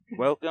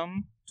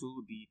Welcome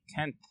to the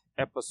 10th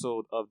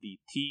episode of the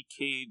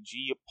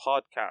TKG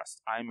podcast.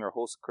 I'm your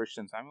host,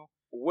 Christian Samuel.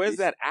 Where's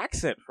that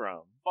accent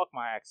from? Fuck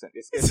my accent.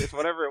 It's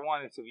whatever it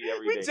wanted to be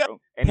every day.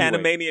 Bro. Anyway.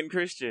 Panamanian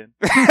Christian.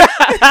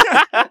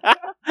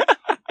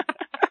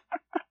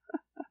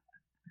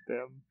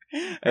 Damn.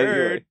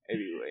 Anyway,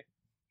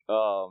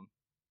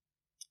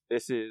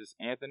 this is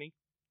Anthony.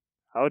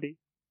 Howdy.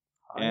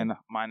 And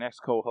my next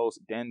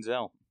co-host,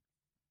 Denzel.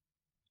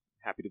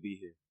 Happy to be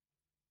here.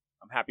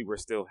 I'm happy we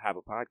still have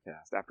a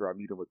podcast after our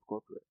meeting with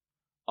corporate.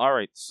 All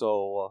right,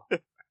 so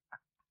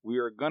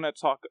we're gonna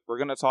talk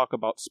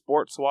about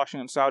sports washing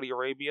in Saudi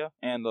Arabia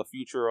and the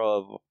future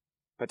of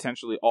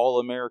potentially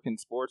all American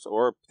sports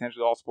or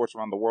potentially all sports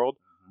around the world.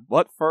 Mm-hmm.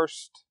 But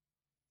first,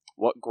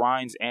 what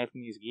grinds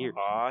Anthony's gears?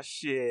 Aw,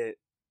 shit.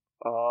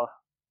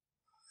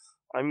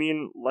 I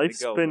mean,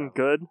 life's been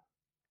good.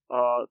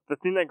 The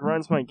thing that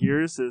grinds my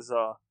gears is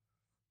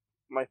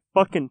my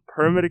fucking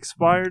permit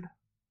expired.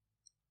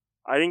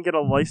 I didn't get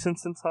a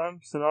license in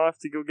time, so now I have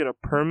to go get a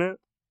permit,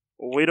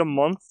 wait a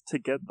month to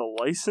get the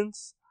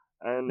license,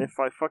 and if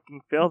I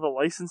fucking fail the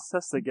license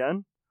test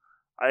again,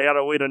 I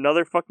gotta wait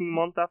another fucking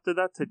month after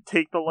that to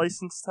take the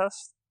license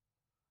test.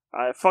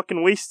 I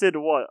fucking wasted,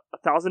 what,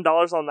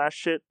 $1,000 on that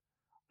shit?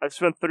 I've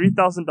spent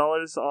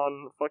 $3,000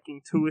 on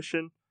fucking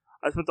tuition.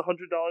 I spent $100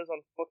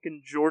 on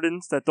fucking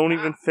Jordans that don't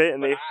even fit,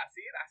 and I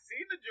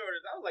seen the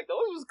Jordans. I was like, those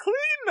was clean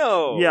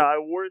though. Yeah, I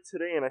wore it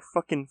today, and I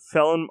fucking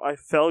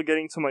fell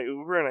getting to my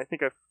Uber, and I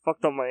think I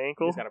fucked up my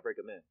ankle. You just gotta break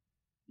them in.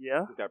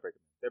 Yeah, you gotta break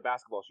them in. They're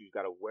basketball shoes. You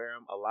gotta wear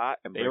them a lot.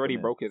 And they already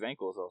broke his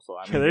ankles though, so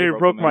I mean, they already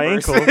broke my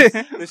ankles.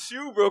 The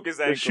shoe broke his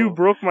ankle. The shoe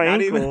broke my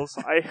ankles.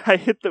 I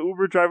hit the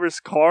Uber driver's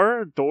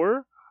car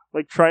door,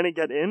 like trying to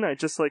get in. I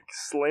just like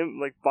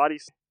slammed, like body.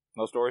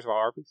 No stories for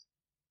Arby's.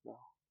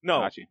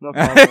 No. No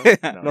comment.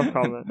 No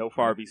comment. No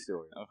Farby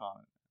story. No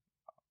comment.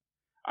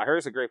 I heard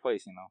it's a great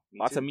place,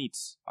 Lots of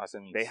meats.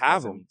 They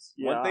have them.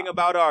 Yeah. One thing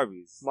about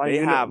Arby's, they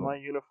have them. My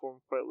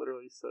uniform quite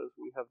literally says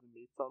we have the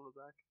meats on the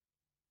back.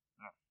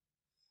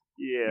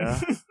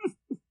 Yeah.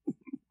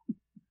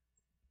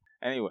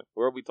 Anyway,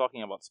 we'll be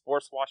talking about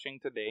sports washing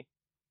today.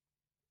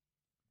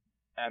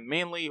 And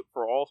mainly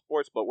for all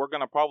sports, but we're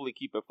going to probably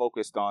keep it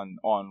focused on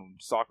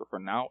soccer for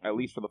now, at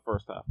least for the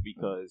first half,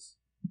 because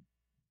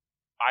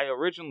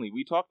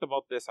we talked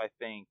about this, I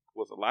think,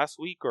 was it last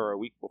week or a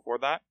week before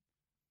that?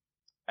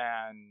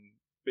 And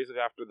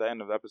basically after the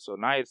end of the episode,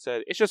 and I had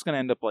said, it's just going to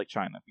end up like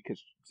China,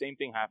 because same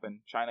thing happened.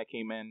 China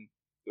came in,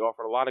 they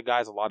offered a lot of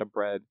guys a lot of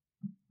bread.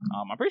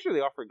 I'm pretty sure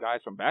they offered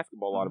guys from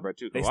basketball a lot of bread,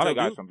 too. A lot of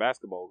guys from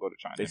basketball go to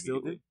China. They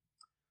still do.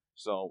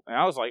 So, and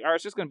I was like, all right,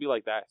 it's just going to be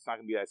like that. It's not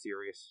going to be that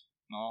serious.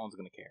 No one's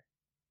going to care.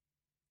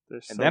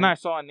 Then I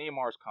saw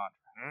Neymar's contract.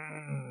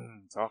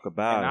 Talk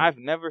about and it. I've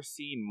never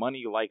seen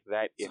money like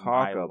that in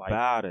my life. Talk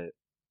about it.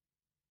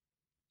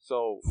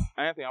 So,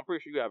 Anthony, I'm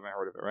pretty sure you haven't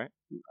heard of it, right?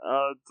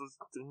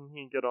 Didn't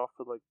he get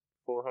offered like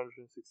 $462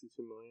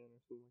 million or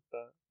something like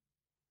that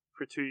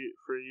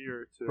for a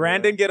year or two?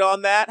 Brandon, get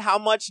on that. How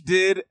much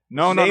did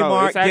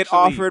Neymar get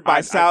offered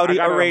by Saudi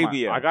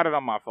Arabia? I got it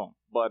on my phone,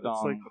 but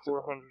it's like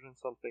 400 and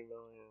something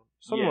million,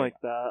 something like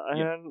that.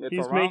 And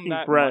he's making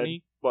that bread.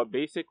 Money, but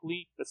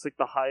basically, it's like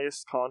the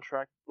highest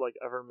contract like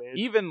ever made.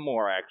 Even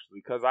more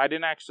actually, because I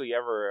didn't actually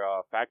ever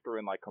factor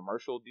in like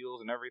commercial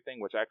deals and everything,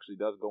 which actually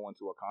does go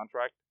into a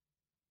contract.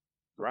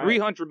 Right.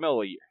 $300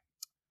 million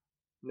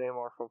a year.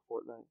 Neymar from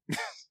Fortnite.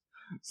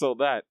 So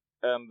that,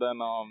 and then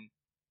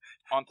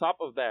on top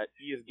of that,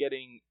 he is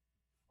getting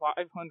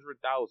 $500,000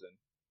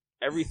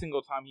 every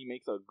single time he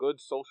makes a good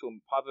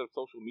positive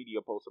social media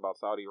post about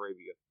Saudi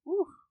Arabia.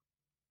 Woo.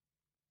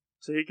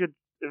 So he could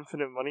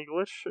infinite money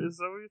glitch? Is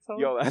that what you're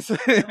telling me? Yo, that's hold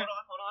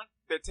on.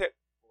 The tip.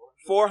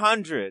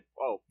 400.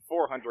 Oh,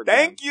 400.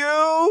 Thank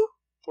you.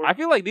 I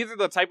feel like these are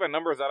the type of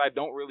numbers that I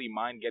don't really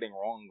mind getting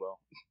wrong though.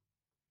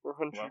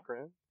 400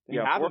 grand. You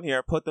have them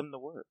here. Put them to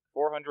work.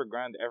 400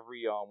 grand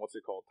every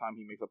time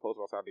he makes a post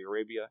about Saudi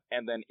Arabia,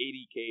 and then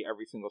 $80K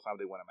every single time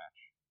they win a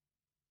match.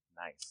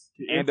 Nice.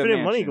 And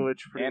infinite money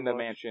glitch, and a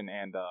mansion,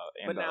 and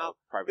but now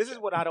private. This is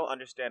what I don't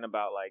understand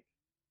about like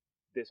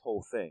this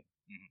whole thing.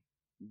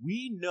 Mm-hmm.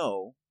 We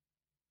know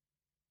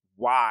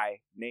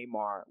why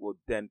Neymar will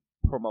then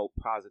promote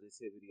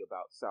positivity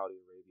about Saudi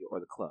Arabia or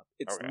the club.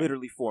 It's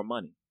literally for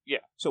money.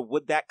 Yeah. So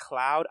would that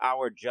cloud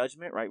our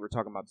judgment? Right. We're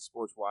talking about the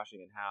sports washing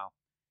and how,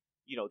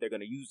 they're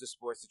going to use the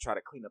sports to try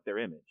to clean up their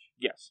image.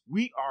 Yes.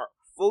 We are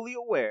fully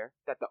aware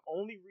that the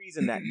only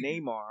reason that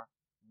Neymar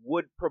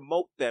would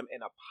promote them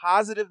in a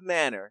positive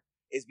manner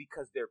is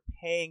because they're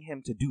paying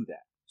him to do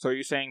that. So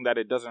you're saying that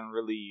it doesn't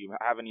really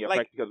have any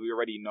effect because we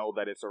already know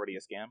that it's already a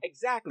scam?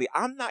 Exactly.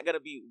 I'm not going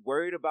to be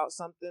worried about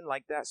something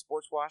like that,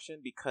 sports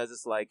washing, because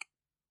it's like,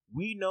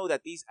 we know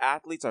that these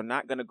athletes are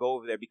not going to go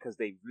over there because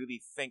they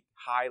really think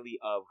highly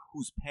of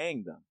who's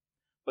paying them.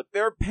 But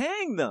they're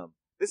paying them.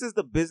 This is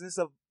the business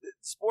of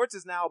sports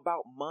is now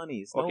about money.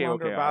 It's no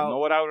longer about. I know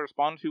what I would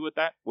respond to with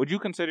that. Would you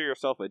consider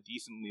yourself a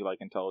decently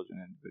intelligent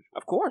individual?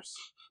 Of course.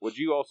 Would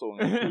you also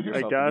include yourself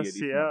I to guess,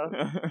 be a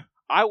decent yeah.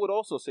 I would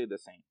also say the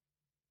same.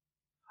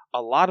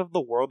 A lot of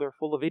the world are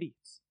full of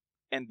idiots.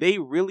 and they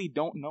really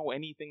don't know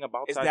anything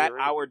about Is Saudi that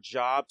Arabia. our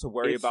job to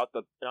worry about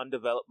the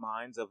undeveloped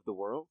minds of the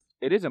world?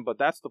 It isn't, but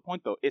that's the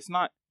point, though. It's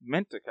not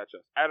meant to catch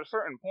us. At a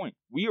certain point,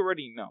 we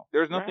already know.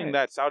 There's nothing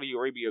that Saudi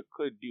Arabia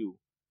could do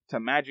to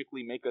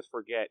magically make us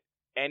forget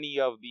any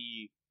of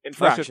the,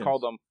 let's just call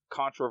them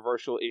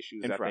controversial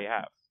issues that they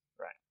have.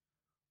 Right.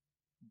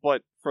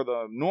 But for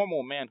the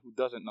normal man who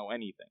doesn't know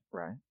anything,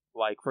 right?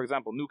 Like, for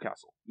example,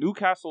 Newcastle.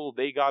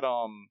 They got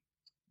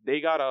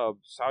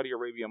Saudi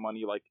Arabia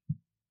money like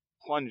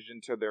plunged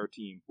into their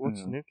team.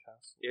 What's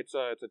Newcastle? It's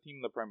a team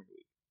in the Premier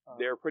League.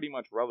 They're pretty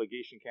much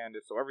relegation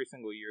candidates, so every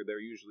single year they're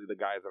usually the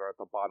guys that are at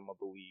the bottom of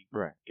the league,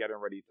 getting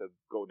ready to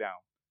go down.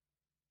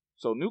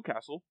 So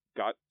Newcastle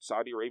got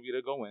Saudi Arabia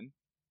to go in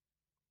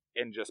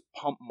and just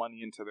pump money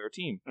into their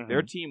team.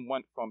 Their team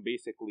went from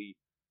basically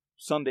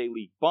Sunday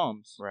league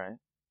bums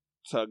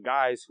to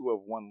guys who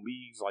have won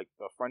leagues like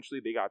the French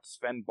league. They got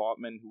Sven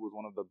Botman, who was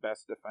one of the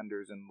best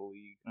defenders in the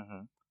league.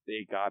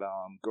 They got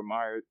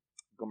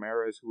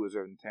Gomeres, who is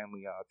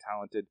insanely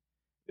talented.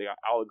 They got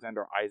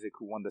Alexander Isaac,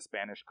 who won the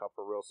Spanish Cup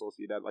for Real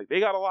Sociedad. Like, they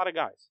got a lot of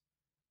guys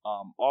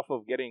off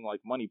of getting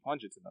like money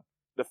punched into them.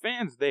 The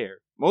fans there,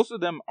 most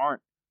of them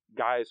aren't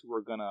guys who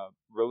are gonna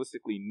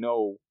realistically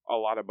know a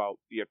lot about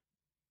the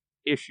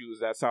issues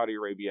that Saudi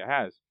Arabia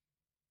has.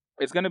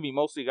 It's gonna be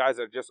mostly guys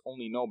that just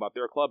only know about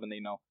their club, and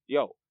they know,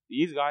 yo,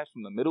 these guys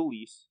from the Middle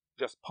East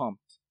just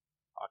pumped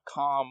a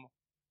calm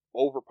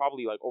over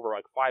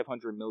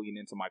 500 million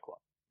into my club.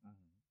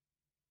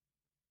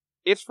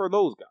 It's for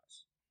those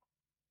guys.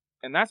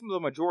 And that's the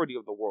majority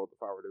of the world,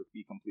 if I were to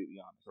be completely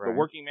honest. The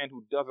working man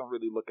who doesn't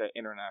really look at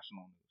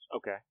international news.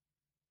 Okay.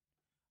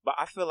 But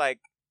I feel like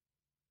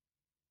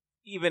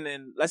even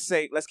in, let's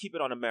keep it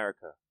on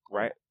America,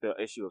 right? The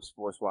issue of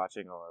sports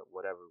watching or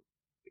whatever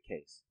the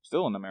case.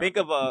 Still in America. Think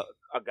of a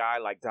guy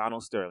like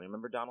Donald Sterling.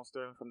 Remember Donald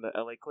Sterling from the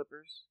LA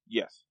Clippers?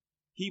 Yes.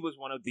 He was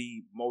one of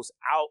the most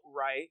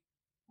outright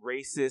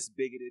racist,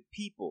 bigoted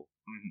people.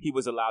 He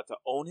was allowed to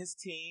own his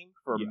team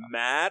for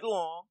mad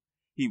long.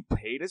 He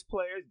paid his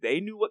players. They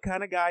knew what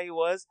kind of guy he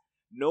was.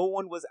 No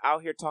one was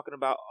out here talking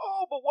about,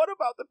 oh, but what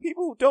about the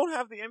people who don't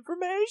have the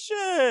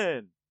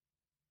information?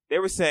 They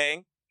were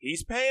saying,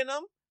 he's paying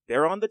them.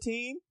 They're on the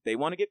team. They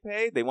want to get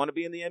paid. They want to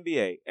be in the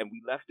NBA. And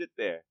we left it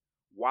there.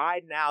 Why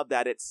now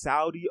that it's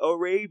Saudi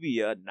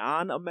Arabia,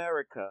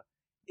 non-America,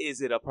 is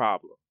it a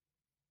problem?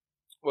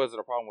 Was it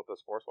a problem with the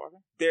sports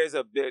watching?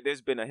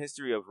 There's been a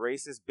history of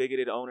racist,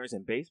 bigoted owners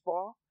in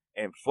baseball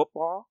and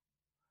football.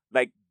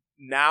 Like,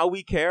 now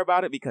we care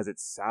about it because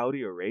it's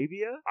Saudi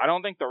Arabia? I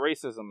don't think the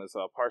racism is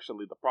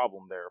partially the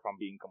problem there, if I'm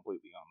being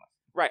completely honest.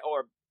 Right,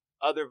 or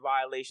other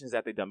violations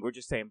that they've done. We're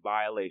just saying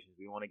violations.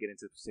 We don't want to get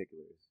into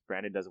particulars.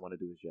 Brandon doesn't want to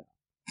do his job.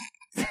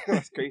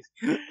 That's crazy.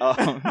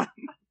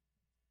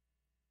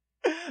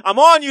 I'm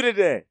on you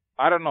today.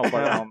 I don't know,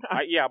 but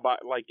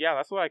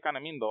that's what I kind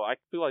of mean, though. I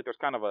feel like there's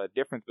kind of a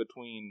difference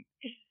between,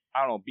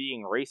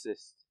 being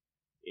racist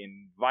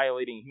and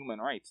violating human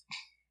rights.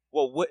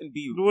 Well, wouldn't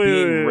being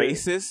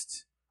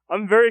racist?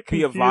 I'm very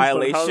confused. Be a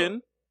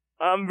violation?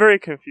 I'm very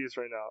confused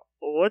right now.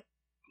 What?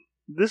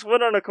 This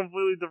went on a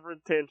completely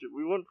different tangent.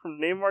 We went from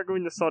Neymar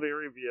going to Saudi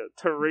Arabia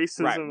to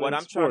racism. Right. What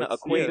I'm trying to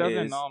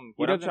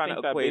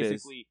equate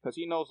is because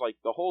he knows like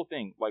the whole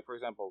thing. Like, for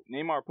example,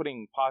 Neymar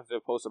putting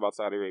positive posts about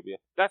Saudi Arabia.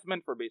 That's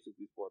meant for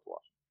basically sports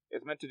washing.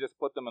 It's meant to just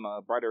put them in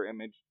a brighter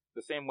image.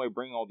 The same way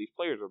bringing all these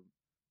players are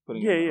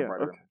putting them in a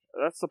brighter image.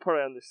 That's the part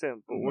I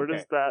understand. But where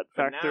does that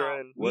factor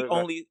in?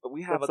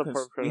 We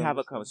have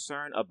a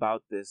concern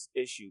about this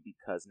issue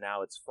because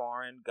now it's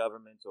foreign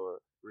governments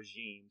or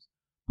regimes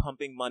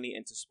pumping money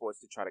into sports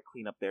to try to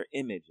clean up their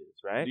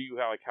images, right? Do you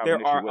have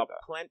an issue with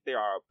that? There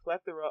are a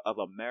plethora of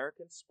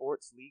American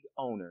sports league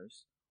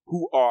owners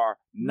who are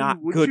not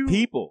good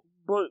people.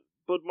 But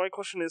my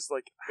question is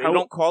like, they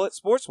don't call it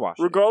sports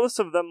washing. Regardless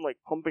of them like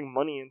pumping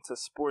money into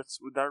sports,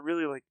 would that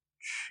really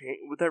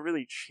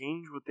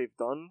change what they've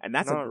done? And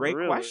that's a great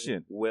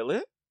question. Will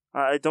it?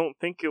 I don't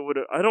think it would.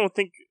 I don't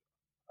think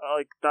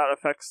like that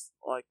affects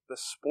like the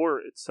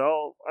sport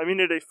itself. I mean,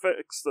 it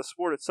affects the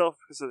sport itself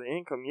because of the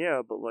income,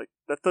 but like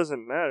that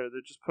doesn't matter.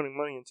 They're just putting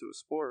money into a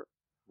sport,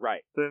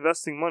 right? They're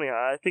investing money.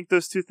 I think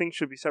those two things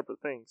should be separate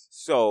things.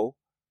 So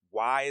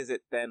why is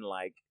it then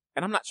like?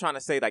 And I'm not trying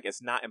to say like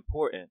it's not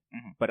important,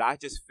 but I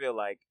just feel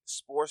like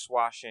sports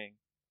washing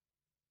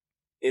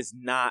is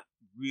not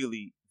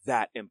really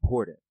that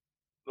important.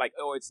 Like,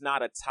 it's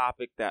not a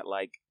topic that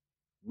like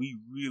we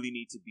really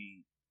need to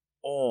be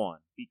on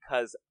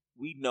because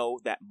we know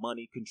that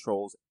money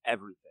controls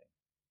everything.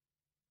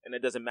 And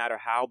it doesn't matter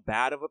how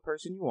bad of a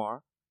person you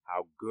are,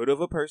 how good of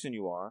a person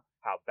you are,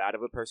 how bad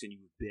of a person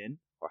you've been,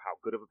 or how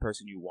good of a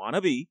person you want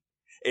to be.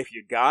 If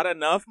you got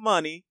enough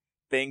money,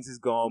 things is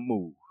going to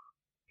move.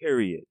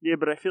 Period. Yeah,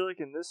 but I feel like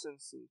in this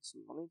instance,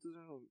 money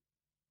doesn't really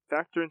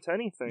factor into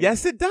anything.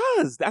 Yes, it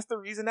does. That's the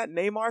reason that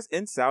Neymar's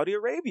in Saudi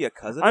Arabia,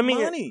 because of the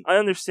money. I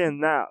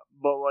understand that,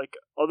 but like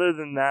other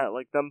than that,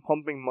 like them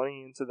pumping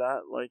money into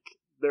that, like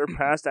their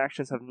past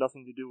actions have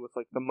nothing to do with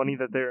like the money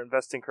that they're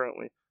investing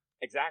currently.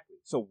 Exactly.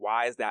 So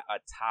why is that a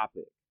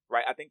topic?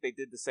 right? I think they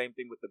did the same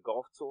thing with the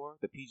golf tour.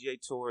 The PGA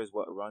Tour is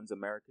what runs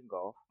American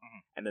golf.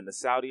 And then the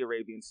Saudi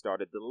Arabians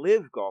started the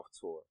Live Golf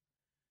Tour.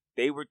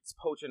 They were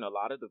poaching a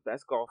lot of the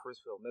best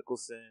golfers, Phil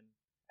Mickelson,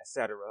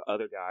 etc.,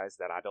 other guys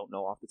that I don't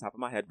know off the top of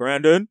my head.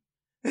 Brandon.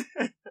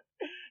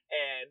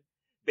 And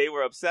they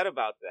were upset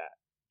about that.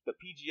 The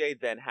PGA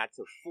then had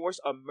to force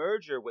a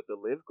merger with the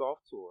Live Golf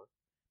Tour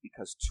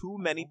because too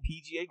many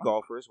PGA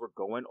golfers were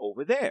going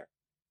over there.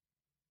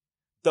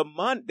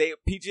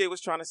 PGA was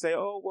trying to say,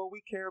 oh, well,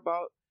 we care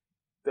about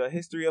the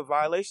history of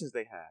violations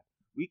they had.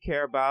 We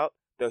care about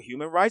the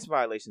human rights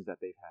violations that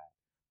they've had.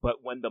 But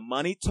when the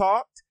money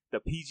talked, the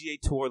PGA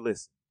Tour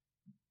listened.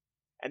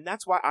 And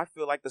that's why I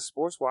feel like the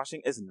sports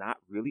washing is not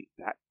really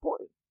that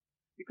important.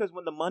 Because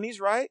when the money's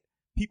right,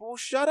 people will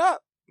shut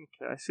up.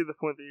 Okay, I see the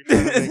point that you're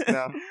trying to make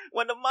now.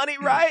 When the money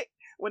right,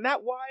 when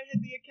that wire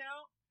hit the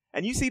account,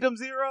 and you see them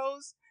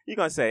zeros, you're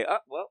going to say,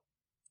 well,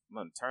 I'm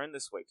going to turn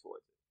this way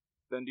towards it.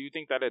 Then do you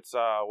think that it's,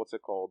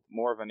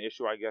 more of an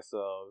issue, of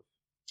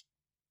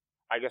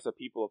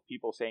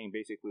people saying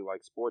basically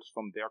like sports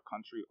from their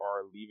country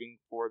are leaving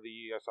for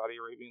the Saudi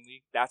Arabian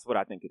League? That's what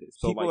I think it is.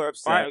 So people like, are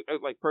upset.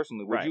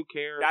 Personally, would you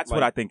care? That's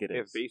what I think it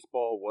is. If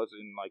baseball was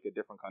in like a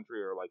different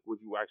country, or like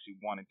would you actually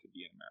want it to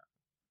be in America?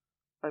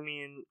 I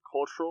mean,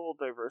 cultural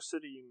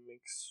diversity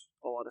makes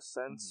a lot of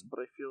sense, but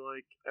I feel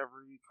like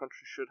every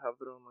country should have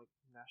their own like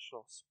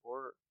national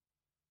sport.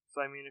 So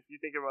I mean, if you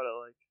think about it,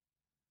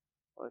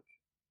 like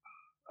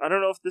I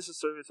don't know if this is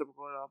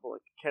stereotypical or not, but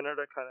like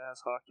Canada kind of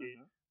has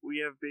hockey. We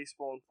have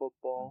baseball and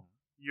football.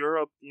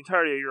 Europe, the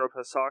entirety of Europe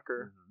has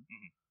soccer,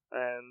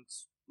 and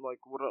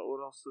like what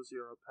else does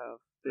Europe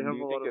have? They have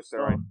a lot of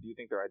stuff. Do you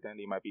think their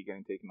identity might be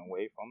getting taken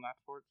away from that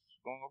sport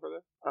going over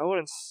there? I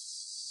wouldn't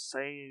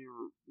say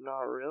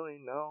not really,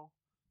 no.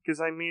 Because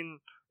I mean,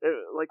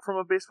 like from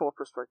a baseball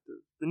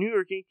perspective, the New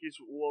York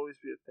Yankees will always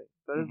be a thing.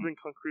 That has been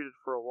concreted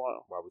for a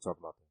while. Why are we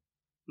talking about that?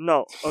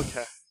 No,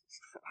 okay.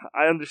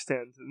 I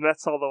understand.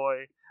 Mets all the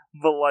way.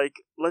 But,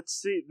 like, let's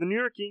see. The New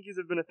York Yankees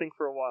have been a thing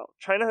for a while.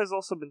 China has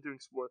also been doing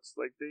sports.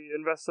 Like, they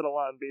invested a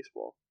lot in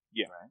baseball.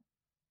 Yeah. Right.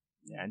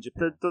 Yeah, and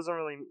Japan. That doesn't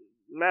really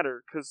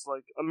matter, because,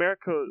 like,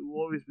 America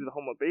will always be the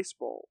home of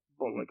baseball.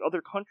 But, like,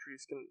 other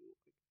countries can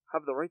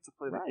have the right to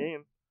play the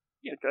game.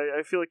 Yeah. Like,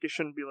 I feel like it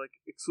shouldn't be,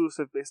 like,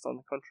 exclusive based on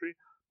the country,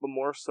 but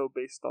more so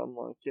based on,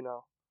 like, you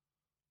know,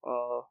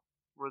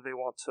 where they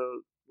want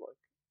to, like,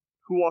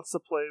 who wants to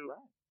play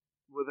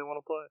where they want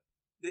to play.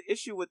 The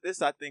issue with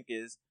this, I think,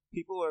 is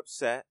people are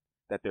upset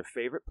that their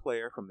favorite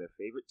player from their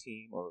favorite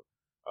team or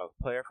a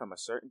player from a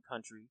certain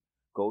country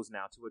goes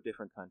now to a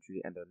different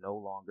country and they're no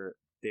longer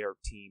their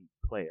team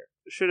player.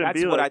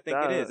 That's what I think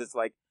it is. It's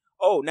like,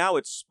 oh, now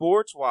it's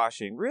sports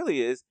washing.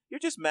 Really is. You're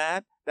just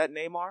mad that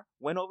Neymar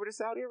went over to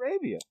Saudi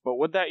Arabia. But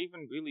would that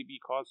even really be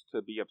cause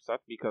to be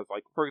upset? Because,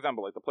 like, for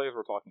example, like the players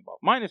we're talking about,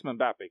 minus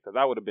Mbappe, because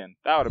that would have been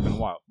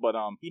wild. But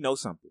he knows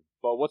something.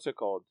 But what's it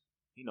called?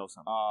 He knows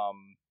something.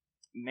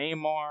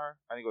 Neymar,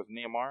 I think it was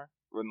Neymar,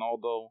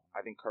 Ronaldo,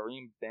 I think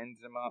Karim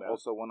Benzema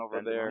also went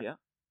over there. Yeah.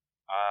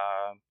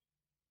 I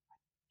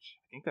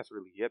think that's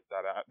really it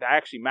that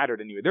actually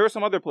mattered anyway. There were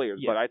some other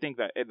players, but I think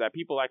that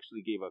people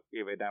actually gave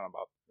a damn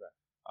about.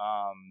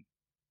 Right.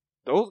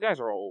 Those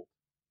guys are old,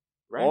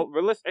 right?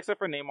 Except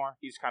for Neymar,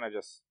 he's kind of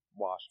just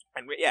washed.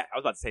 And I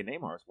was about to say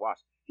Neymar is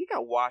washed. He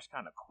got washed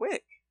kind of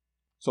quick.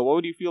 So what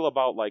would you feel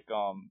about, like,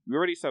 we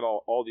already said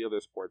all the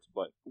other sports,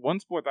 but one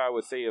sport that I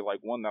would say is, like,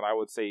 one that I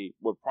would say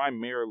would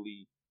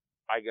primarily,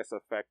 I guess,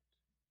 affect,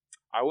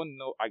 I wouldn't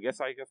know, I guess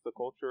the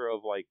culture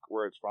of, like,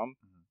 where it's from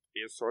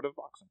is sort of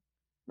boxing.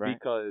 Right.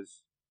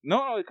 Because,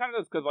 no, it kind of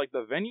does, because, like,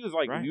 the venues,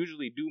 like,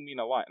 usually do mean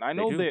a lot. And I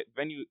know that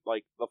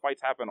like, the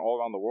fights happen all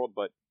around the world,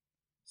 but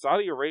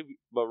Saudi Arabia,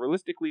 but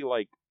realistically,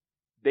 like,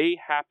 they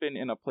happen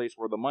in a place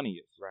where the money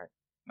is. Right.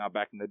 Now,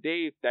 back in the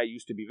day, that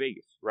used to be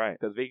Vegas. Right.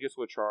 Because Vegas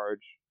would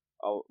charge...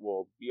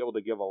 will be able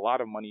to give a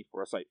lot of money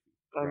for a site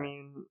fee. I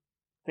mean,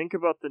 think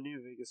about the new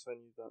Vegas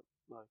venue that,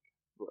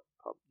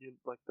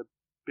 like the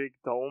big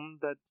dome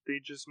that they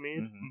just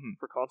made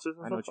for concerts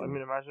and stuff. I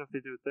mean, imagine if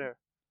they do it there.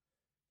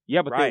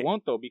 Yeah, but they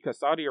won't, though, because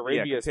Saudi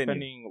Arabia is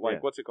spending,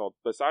 like, what's it called?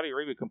 But Saudi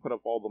Arabia can put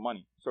up all the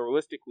money. So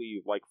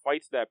realistically, like,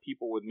 fights that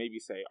people would maybe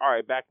say, all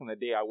right, back in the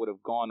day, I would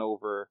have gone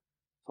over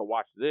to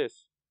watch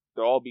this,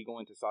 they'll all be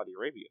going to Saudi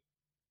Arabia.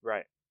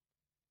 Right.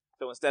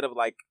 So instead of,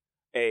 like,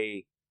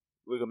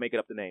 we're going to make it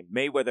up the name,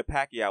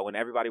 Mayweather-Pacquiao, when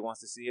everybody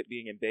wants to see it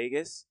being in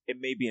Vegas, it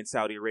may be in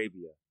Saudi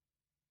Arabia.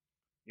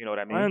 You know what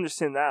I mean? I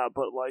understand that,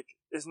 but, like,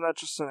 isn't that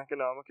just an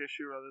economic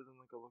issue rather than,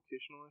 like, a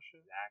locational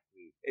issue?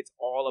 Exactly. It's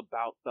all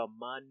about the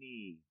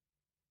money.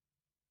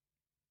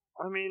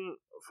 I mean,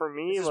 for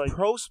me, this like... is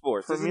pro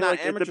sports. For this me, is not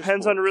like, it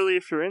depends on really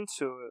if you're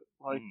into it.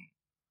 Like,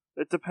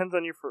 it depends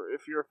on you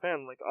if you're a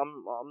fan. Like,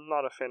 I'm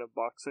not a fan of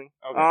boxing.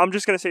 Okay. I'm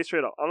just going to say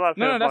straight up. I'm not a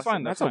fan of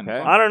boxing. No, that's fine.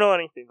 I don't know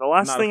anything. The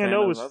last thing I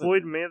know was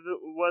Floyd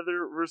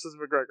Mayweather versus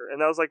McGregor.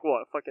 And that was, like,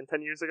 what, fucking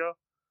 10 years ago?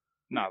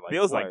 No, like,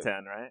 feels like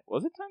 10, right?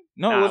 Was it 10?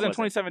 No, it was in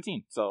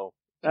 2017. So,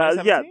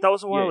 yeah, that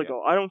was a while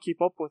ago. I don't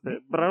keep up with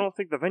it, but I don't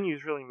think the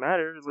venues really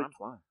matter. Like,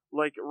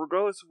 like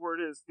regardless of where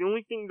it is, the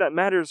only thing that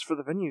matters for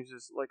the venues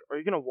is like, are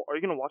you gonna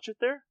watch it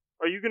there?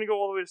 Are you gonna go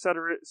all the way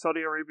to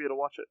Saudi Arabia to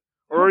watch it,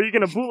 or are you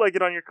gonna bootleg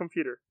it on your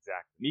computer?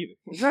 Exactly. Neither.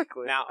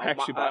 Exactly. Now,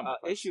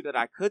 Actually, issue that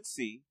I could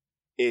see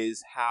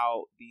is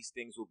how these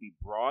things will be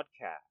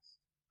broadcast.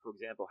 For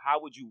example,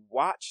 how would you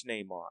watch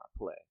Neymar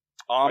play?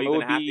 Are you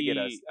going to have to get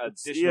an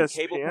additional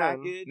cable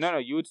package? No,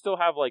 you would still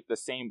have like the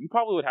same. You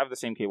probably would have the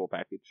same cable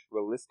package,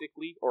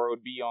 realistically, or it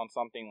would be on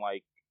something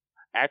like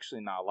actually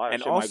not live.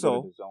 And also, also, might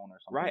go to the Zone or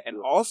something. Right, and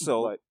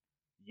also,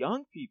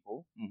 young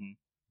people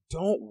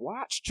don't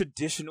watch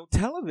traditional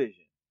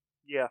television.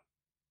 Yeah.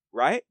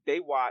 Right?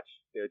 They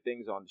watch their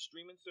things on the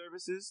streaming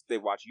services. They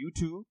watch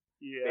YouTube.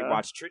 Yeah. They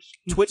watch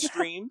Twitch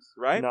streams.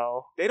 Right?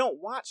 No. They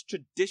don't watch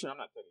traditional. I'm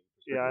not telling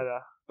you. Yeah, I know.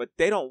 But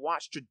they don't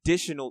watch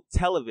traditional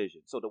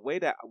television. So the way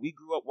that we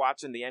grew up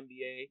watching the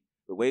NBA,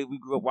 the way we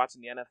grew up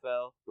watching the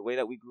NFL, the way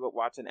that we grew up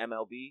watching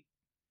MLB,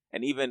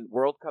 and even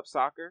World Cup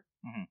soccer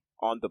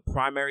on the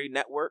primary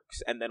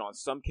networks and then on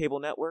some cable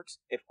networks,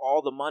 if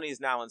all the money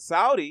is now in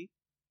Saudi,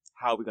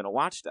 how are we going to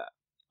watch that?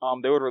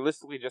 They would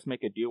realistically just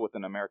make a deal with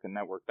an American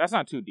network. That's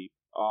not too deep.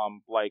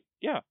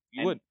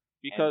 You would.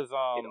 Because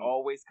it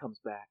always comes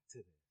back to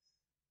this.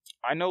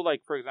 I know,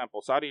 like, for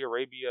example, Saudi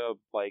Arabia,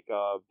 like,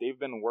 they've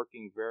been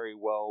working very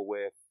well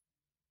with,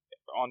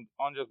 on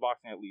just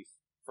boxing at least,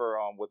 for,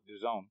 with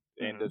DAZN.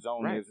 And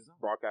DAZN is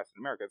broadcast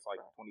in America. It's like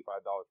 $25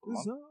 per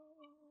month.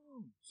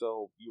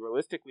 So,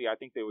 realistically, I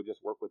think they would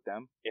just work with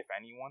them, if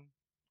anyone.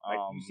 Like,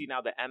 you see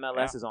now the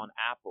MLS is on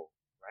Apple,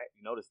 right?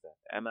 You notice that?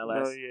 The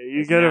MLS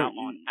you is gotta, now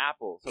on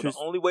Apple. So the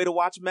only way to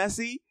watch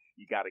Messi,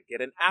 you got to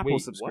get an Apple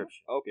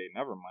subscription. What? Okay,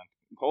 never mind.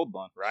 Hold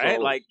on.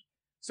 Right?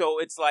 So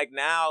it's like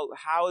now,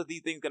 how are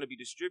these things going to be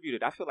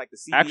distributed? I feel like the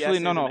CBS Actually,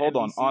 no, hold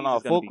on. On a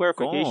full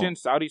clarification, gone.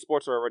 Saudi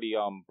sports are already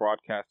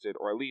broadcasted,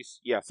 or at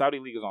least, Saudi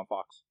League is on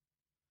Fox.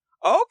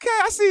 Okay,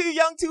 I see you,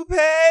 Young Toupee.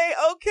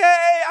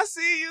 Okay, I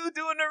see you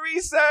doing the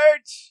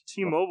research.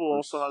 T-Mobile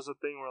also has a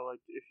thing where, like,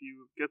 if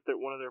you get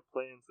one of their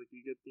plans, like,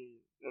 you get the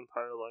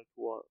entire, like,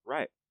 what?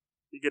 Right.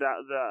 You get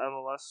the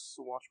MLS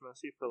to watch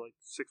Messi for, like,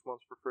 6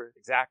 months for free.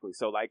 Exactly.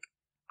 So, like,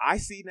 I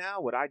see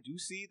now, what I do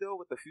see, though,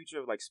 with the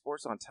future of, like,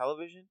 sports on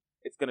television,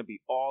 it's going to be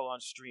all on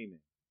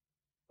streaming.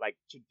 Like,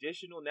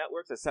 traditional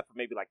networks, except for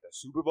maybe, like, the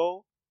Super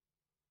Bowl,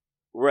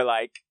 where,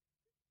 like,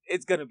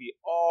 it's going to be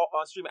all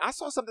on streaming. I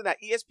saw something that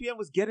ESPN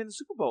was getting the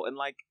Super Bowl in,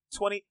 like,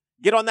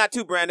 Get on that,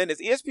 too, Brandon. Is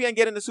ESPN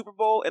getting the Super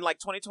Bowl in, like,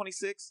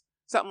 2026?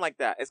 Something like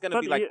that. It's going to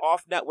be, like,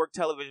 off-network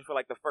television for,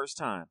 like, the first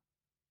time.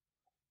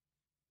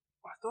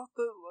 I thought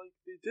that, like,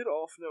 they did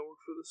off-network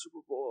for the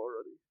Super Bowl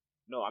already.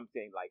 No, I'm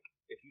saying, like,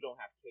 if you don't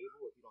have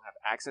cable, if you don't have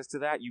access to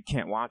that, you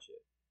can't watch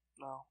it.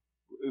 No.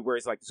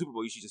 Whereas, like, the Super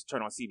Bowl, you should just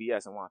turn on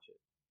CBS and watch it.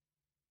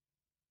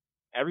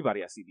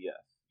 Everybody has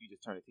CBS. You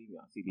just turn the TV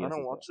on. CBS. I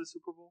don't watch the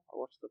Super Bowl. I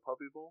watch the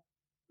Puppy Bowl,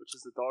 which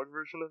is the dog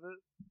version of it.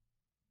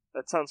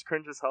 That sounds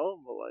cringe as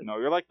hell, but, like... No,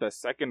 you're, like, the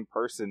second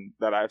person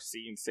that I've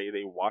seen say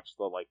they watch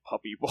the, like,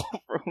 Puppy Bowl.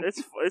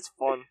 It's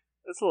fun.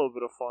 It's a little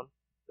bit of fun.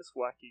 It's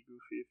wacky,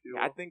 goofy, if you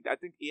will. I think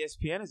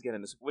ESPN is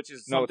getting this, which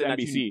is no, it's something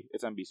NBC.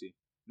 It's NBC.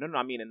 No,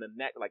 I mean in the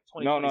next, like,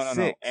 2026.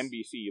 No.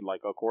 NBC,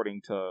 like,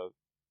 according to...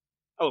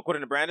 Oh,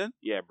 according to Brandon?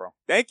 Yeah, bro.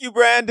 Thank you,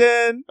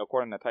 Brandon!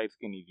 According to Tight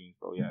Skinny Jeans,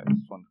 bro. Yeah,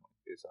 it's 120.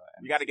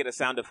 You got to get a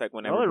sound effect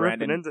whenever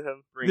Brandon into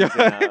him.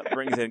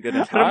 brings in good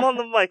info. Put him on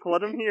the mic.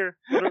 Let him hear.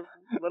 Let him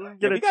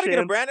get a chance. Get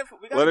a Brandon.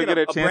 We got to get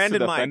a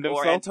Brandon mic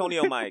or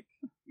Antonio mic.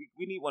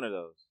 We need one of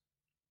those.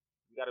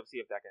 We got to see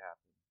if that can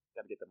happen.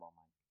 Got to get them on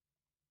mic.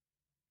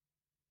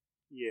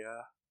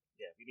 Yeah,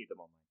 we need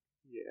them on mic.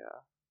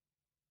 Yeah.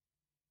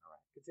 All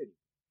right,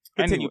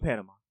 continue,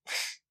 Panama.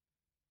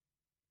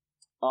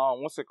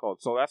 What's it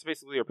called? So that's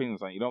basically your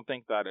opinions on it. You don't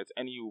think that it's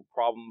any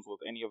problems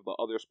with any of the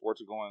other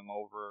sports going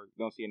over?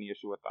 You don't see any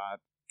issue with that?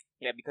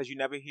 Yeah, because you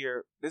never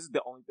hear. This is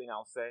the only thing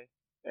I'll say,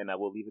 and I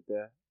will leave it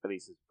there. At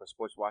least for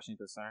sports watching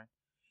concern,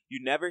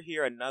 you never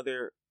hear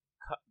another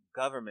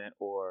government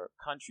or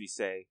country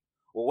say,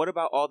 "Well, what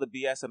about all the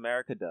BS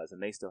America does,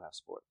 and they still have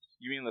sports?"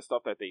 You mean the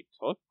stuff that they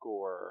took,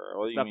 or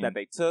what do you stuff mean? That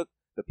they took?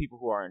 The people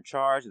who are in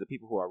charge, the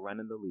people who are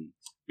running the league.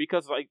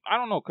 Because, like, I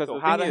don't know. Because so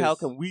how the hell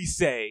can we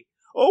say,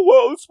 "Oh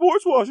well, it's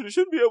sports washing. It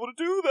shouldn't be able to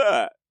do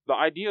that"? The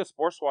idea of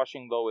sports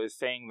washing, though, is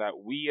saying that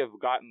we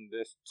have gotten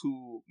this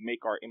to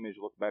make our image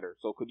look better.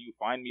 So could you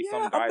find me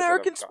some guys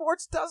American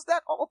sports does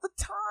that all the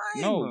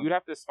time. No, you'd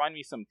have to find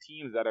me some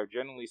teams that have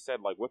generally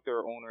said, like, with their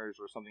owners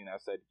or something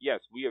that said,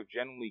 yes, we have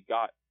generally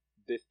got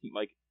this team.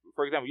 Like,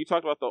 for example, you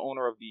talked about the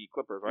owner of the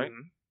Clippers, right?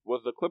 Mm-hmm.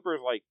 Was the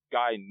Clippers, like,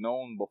 guy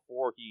known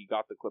before he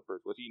got the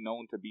Clippers? Was he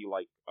known to be,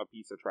 like, a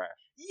piece of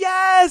trash?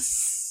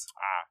 Yes!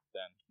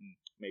 Then,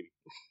 maybe.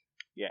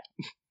 Yeah.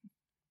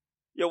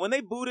 Yo, when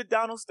they booted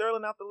Donald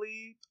Sterling out the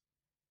league,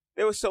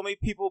 there were so many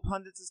people,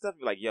 pundits and stuff,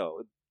 you're like, yo,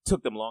 it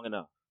took them long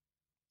enough.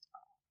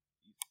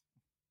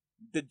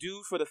 The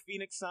dude for the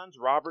Phoenix Suns,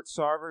 Robert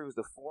Sarver, who was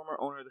the former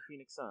owner of the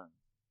Phoenix Suns,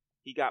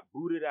 he got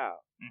booted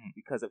out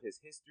because of his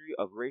history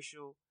of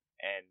racial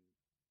and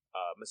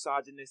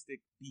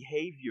misogynistic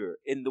behavior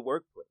in the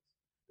workplace.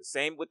 The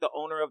same with the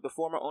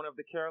former owner of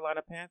the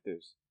Carolina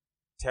Panthers,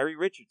 Terry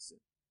Richardson.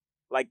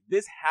 Like,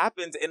 this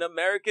happens in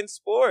American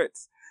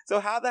sports. So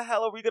how the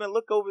hell are we going to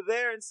look over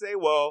there and say,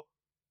 well,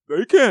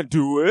 they can't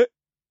do it?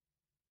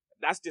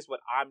 That's just what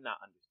I'm not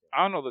understanding.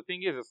 I don't know. The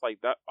thing is, it's like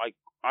that. Like,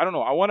 I don't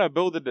know. I want to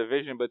build a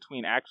division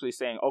between actually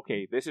saying,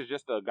 okay, this is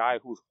just a guy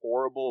who's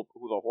horrible,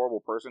 who's a horrible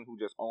person who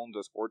just owns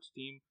a sports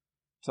team,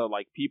 to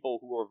like people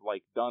who have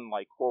like done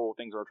like horrible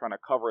things or are trying to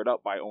cover it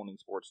up by owning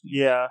sports teams.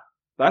 Yeah.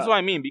 That's what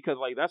I mean, because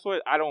like that's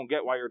what I don't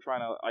get why you're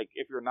trying to like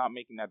if you're not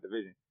making that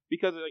division.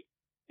 Because like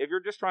if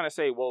you're just trying to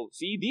say, well,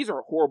 see, these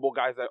are horrible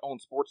guys that own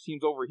sports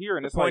teams over here,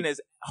 and the point is,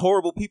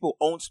 horrible people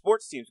own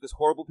sports teams because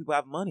horrible people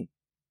have money.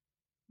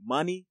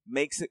 Money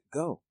makes it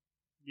go.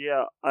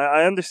 Yeah,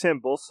 I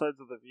understand both sides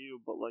of the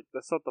view, but like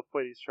that's not the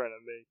point he's trying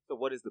to make. So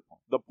what is the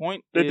point? The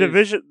point The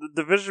is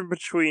division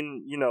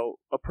between, you know,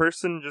 a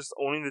person just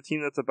owning the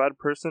team that's a bad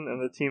person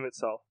and the team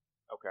itself.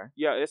 Okay.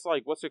 Yeah, it's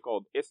like, what's it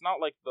called? It's not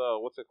like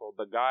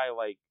the guy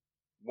like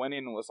went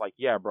in and was like,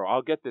 yeah, bro,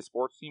 I'll get this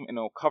sports team and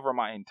it'll cover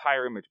my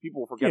entire image.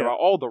 People will forget about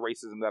all the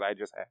racism that I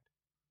just had.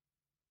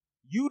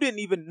 You didn't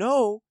even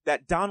know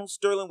that Donald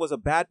Sterling was a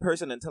bad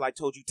person until I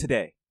told you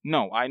today.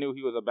 No, I knew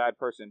he was a bad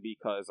person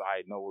because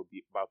I know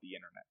about the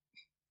internet.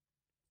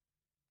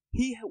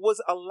 He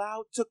was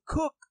allowed to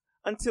cook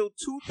until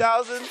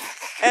 2000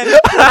 and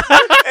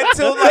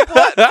until like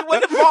what?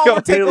 When the ball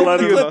would take over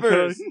the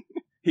Clippers.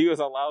 He was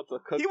allowed to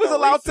cook. He was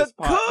allowed to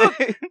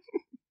cook.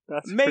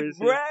 That's make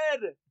crazy. bread.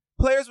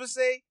 Players would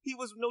say he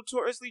was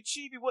notoriously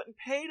cheap. He wouldn't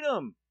pay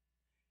them.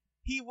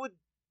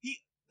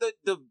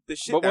 The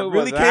shit but that wait,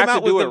 really does that came have out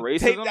to do was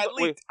with the tape racism? that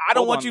leaked. Wait, I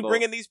don't hold want on, you though.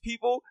 bringing these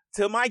people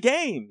to my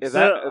games. Does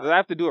that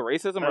have to do with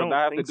racism, or does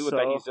that have to do with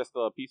that so. he's just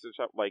a piece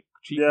of like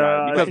cheap Yeah,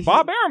 guy? Because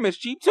Bob Arum is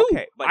cheap too.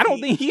 Okay, but I don't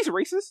think he's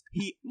racist.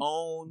 He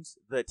owns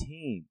the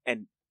team,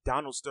 and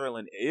Donald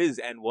Sterling is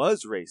and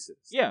was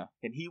racist. Yeah,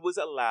 and he was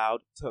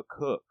allowed to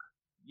cook.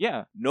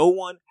 Yeah. No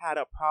one had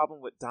a problem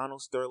with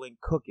Donald Sterling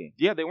cooking.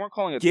 Yeah, they weren't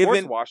calling it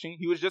sports washing.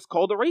 He was just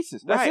called a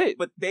racist. That's it.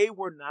 But they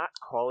were not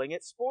calling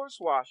it sports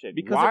washing.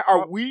 Because why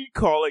are we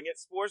calling it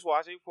sports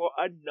washing for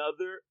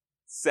another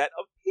set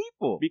of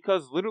people?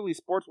 Because literally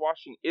sports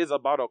washing is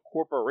about a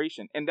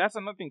corporation. And that's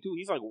another thing too.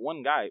 He's like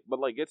one guy, but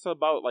like it's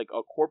about like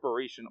a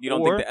corporation. You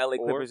don't think the LA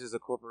Clippers is a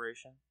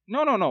corporation?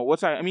 No.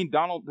 I mean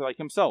Donald, like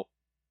himself.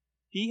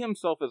 He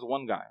himself is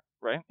one guy,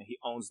 right? And he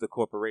owns the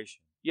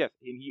corporation. Yes,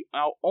 and he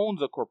now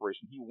owns a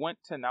corporation. He went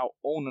to now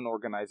own an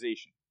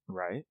organization.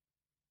 Right.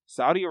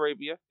 Saudi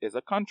Arabia is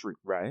a country.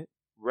 Right.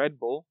 Red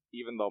Bull,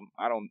 even though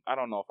I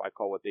don't know if I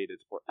call what they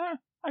did sport.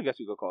 I guess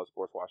you could call it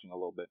sports washing a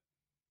little bit.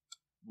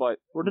 But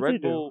what did Red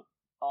they Bull,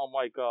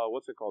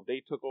 what's it called?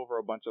 They took over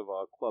a bunch of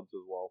clubs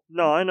as well.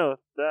 No, I know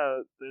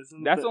that.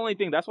 That's the only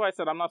thing. That's why I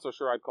said I'm not so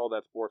sure I'd call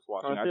that sports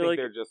washing. I think like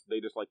they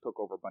just like took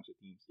over a bunch of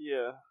teams.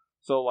 Yeah.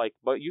 So like,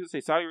 but you say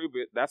Saudi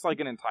Arabia, that's like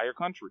an entire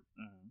country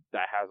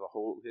that has a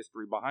whole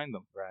history behind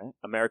them. Right.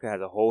 America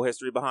has a whole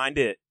history behind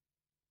it.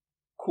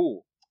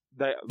 Cool.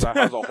 That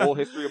has a whole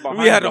history behind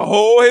it. We had a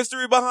whole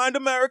history behind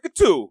America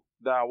too.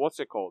 That what's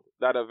it called?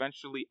 That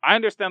eventually, I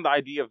understand the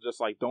idea of just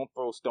like don't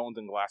throw stones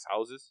in glass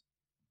houses.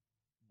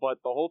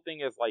 But the whole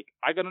thing is like,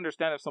 I can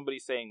understand if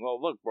somebody's saying,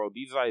 well, look, bro,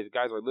 these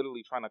guys are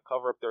literally trying to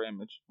cover up their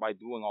image by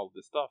doing all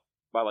this stuff.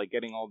 By like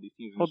getting all these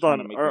teams. Hold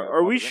on,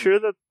 are we sure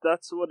that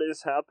that's what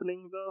is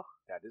happening though?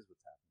 That is what's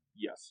happening.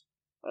 Yes,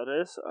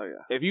 that is. Oh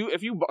yeah.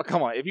 If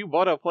you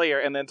bought a player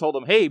and then told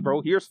them, hey,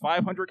 bro, here's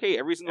 $500K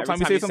every single time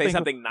you say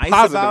something nice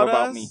positive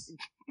about me.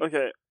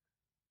 Okay.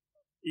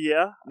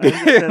 Yeah, I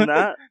understand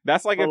that.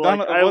 That's like if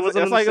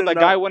the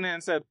guy went in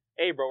and said,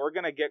 hey, bro, we're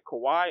gonna get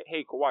Kawhi.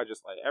 Hey, Kawhi,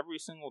 just like every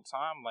single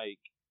time, like.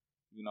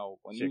 You know,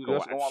 when you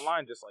just go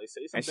online, just like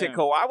say something. And shit,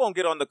 Kawhi won't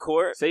get on the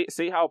court. Say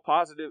how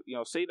positive,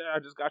 say that I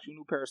just got you a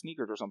new pair of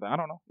sneakers or something. I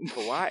don't know.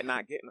 Kawhi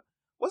not getting.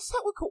 What's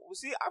up with Kawhi?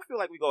 See, I feel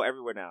like we go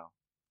everywhere now.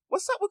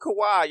 What's up with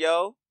Kawhi,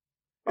 yo?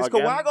 Is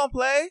Kawhi gonna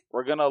play?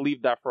 We're gonna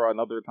leave that for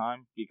another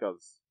time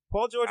because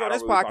Paul George on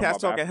this podcast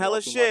talking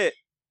hella shit.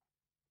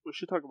 We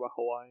should talk about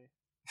Hawaii.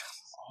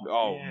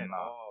 Oh man,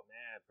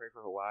 pray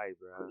for Hawaii,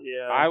 bro.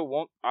 Yeah,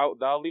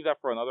 I'll leave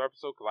that for another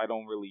episode because I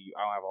don't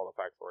have all the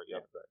facts for it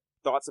yet. But.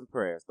 Thoughts and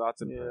prayers. A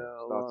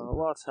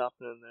lot's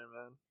happening there,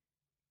 man.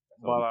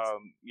 But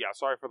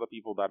sorry for the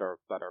people that are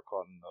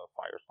caught in the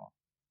firestorm.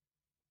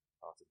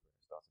 Thoughts and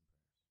prayers.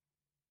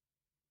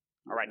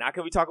 All right, now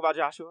can we talk about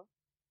Joshua?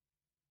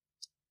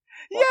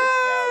 Yay!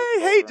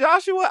 Hey,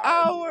 Joshua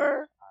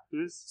Hour.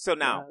 So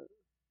now,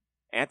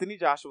 Anthony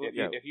Joshua.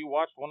 If you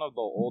watch one of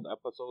the old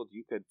episodes,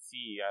 you could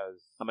see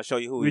as I'm gonna show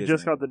you who we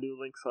just got the new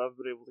link, so I've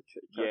been able to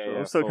catch up.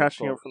 I'm still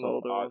catching up from the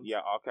older ones.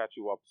 Yeah, I'll catch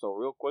you up. So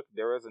real quick,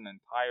 there is an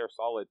entire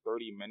solid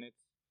 30 minutes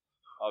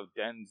of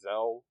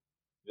Denzel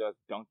just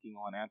dunking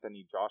on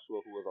Anthony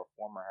Joshua, who was a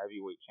former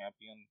heavyweight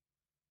champion,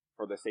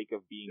 for the sake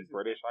of being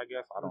British, I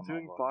guess. I don't know.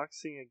 Doing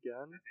boxing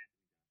again?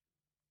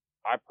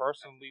 I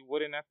personally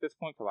wouldn't at this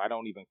point because I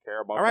don't even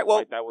care about the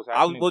fight that was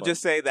happening. We'll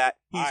just say that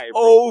he's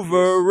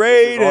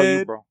overrated. This is all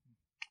you, bro.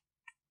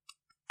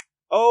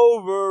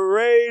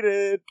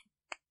 Overrated.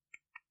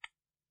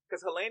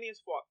 Because Helenius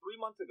fought 3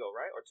 months ago,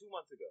 right? Or 2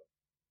 months ago.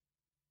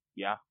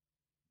 Yeah.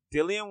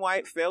 Dillian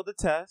White failed the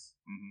test.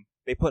 Mm-hmm.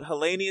 They put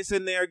Hellenius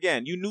in there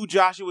again. You knew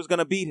Joshua was going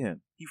to beat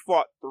him. He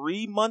fought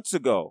 3 months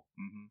ago.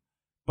 Mm-hmm.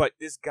 But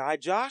this guy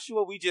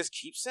Joshua, we just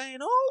keep saying,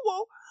 oh,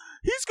 well,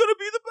 he's going to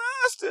be the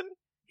best, and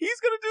he's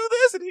going to do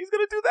this, and he's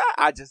going to do that.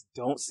 I just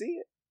don't see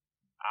it.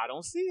 I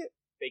don't see it.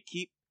 They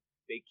keep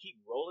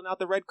rolling out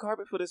the red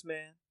carpet for this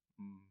man.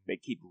 They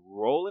keep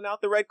rolling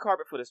out the red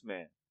carpet for this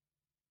man.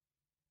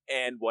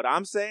 And what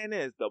I'm saying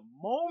is the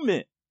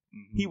moment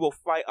he will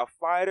fight a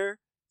fighter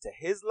to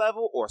his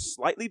level or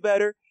slightly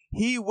better,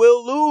 he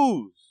will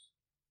lose.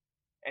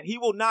 And he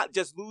will not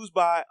just lose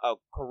by a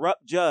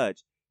corrupt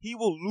judge. He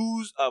will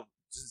lose a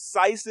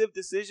decisive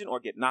decision or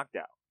get knocked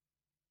out.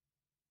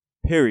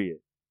 Period.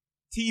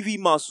 TV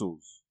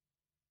muscles.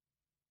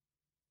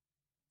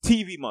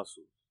 TV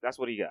muscles. That's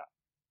what he got.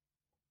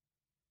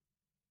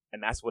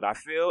 And that's what I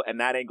feel,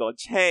 and that ain't gonna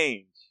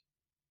change.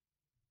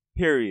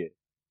 Period.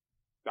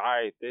 All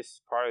right,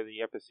 this part of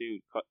the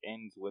episode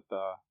ends with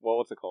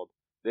what's it called?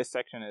 This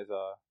section is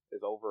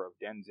over of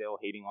Denzel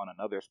hating on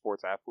another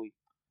sports athlete.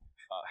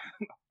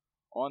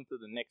 On to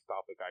the next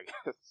topic, I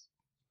guess.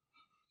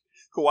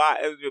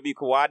 Kawhi, it will be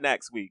Kawhi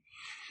next week.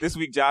 This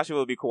week, Joshua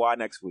will be Kawhi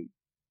next week.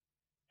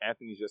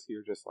 Anthony's just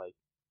here, just like,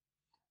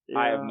 Yeah,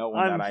 I have no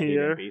one that I hate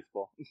in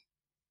baseball.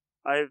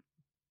 I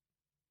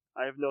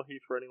have no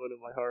hate for anyone in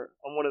my heart.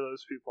 I'm one of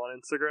those people on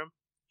Instagram.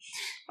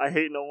 I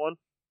hate no one.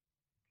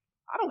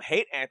 I don't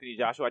hate Anthony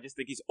Joshua. I just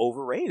think he's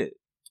overrated.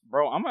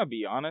 Bro, I'm going to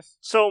be honest.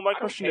 So my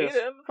question is,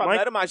 him. If I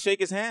met him, I'd shake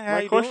his hand. How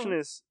my you question doing?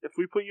 is, if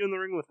we put you in the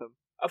ring with him,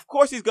 of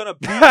course he's gonna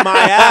beat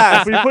my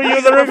ass. If we put you in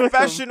He's the a ring with him.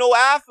 professional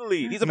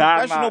athlete. He's a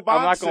professional boxer.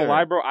 I'm not going to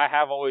lie, bro. I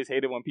have always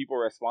hated when people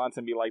respond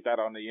to me like that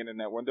on the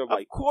internet. When they're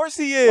like, of course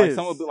he is. Like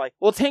someone will be like,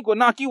 well, Tank will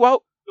knock you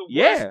out.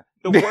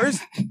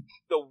 The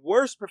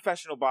worst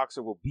professional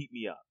boxer will beat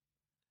me up.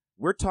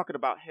 We're talking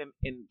about him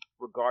in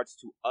regards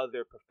to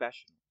other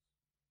professionals.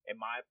 In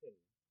my opinion,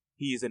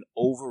 he is an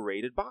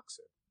overrated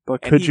boxer.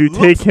 But could you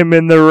take him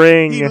in the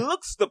ring? He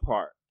looks the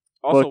part.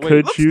 Also, but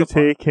could you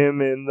take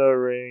him in the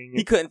ring?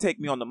 He couldn't take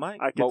me on the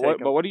mic.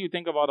 But what do you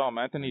think about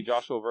Anthony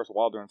Joshua versus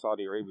Wilder in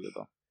Saudi Arabia,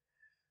 though?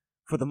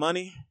 For the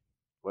money,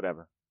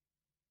 whatever.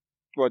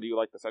 Well, do you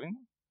like the setting?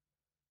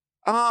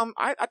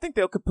 I think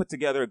they could put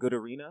together a good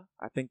arena.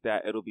 I think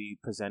that it'll be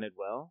presented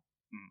well.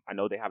 I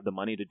know they have the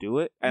money to do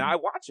it, and I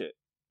watch it.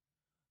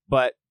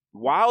 But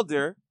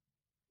Wilder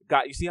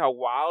you see how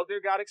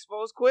Wilder got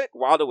exposed quick?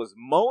 Wilder was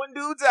mowing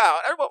dudes out.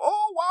 Everyone,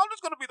 Wilder's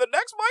going to be the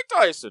next Mike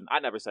Tyson. I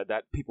never said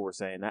that. People were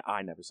saying that.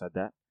 I never said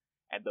that.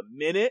 And the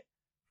minute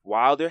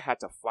Wilder had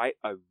to fight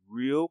a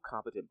real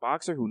competent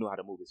boxer who knew how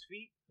to move his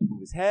feet, move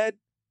his head,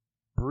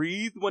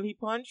 breathe when he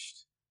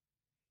punched,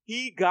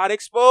 he got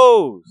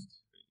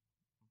exposed.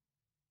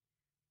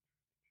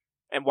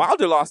 And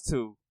Wilder lost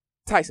to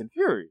Tyson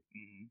Fury.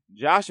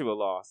 Joshua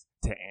lost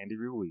to Andy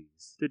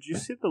Ruiz. Did you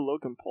see the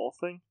Logan Paul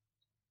thing?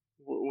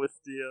 With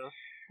the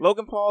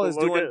Logan Paul is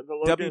doing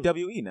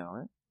WWE now,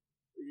 right?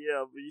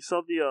 Yeah, but you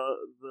saw there's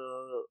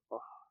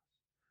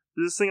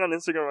this thing on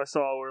Instagram I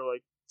saw where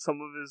like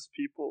some of his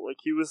people, like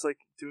he was like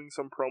doing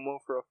some promo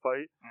for a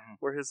fight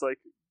where his like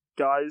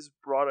guys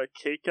brought a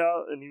cake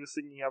out and he was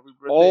singing happy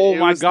birthday. Oh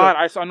my god,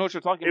 I know what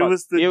you're talking about. It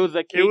was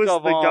the cake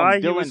of the guy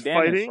Dylan he was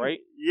Dennis, fighting, right?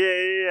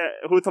 Yeah,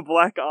 with a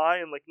black eye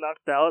and like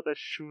knocked out. That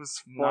shit was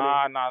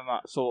funny. Nah.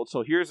 So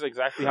here's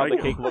exactly how the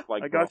cake looked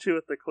like. I got you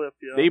with the clip.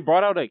 Yeah, they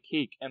brought out a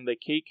cake and the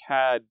cake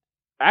had.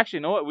 Actually,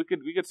 you know what? We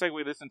could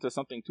segue this into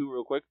something too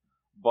real quick.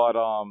 But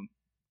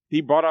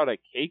he brought out a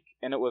cake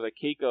and it was a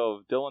cake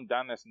of Dylan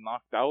Dennis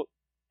knocked out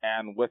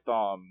and with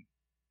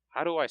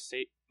how do I say?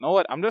 You know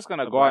what? I'm just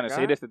gonna go out and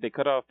say this: that they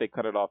cut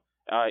it off.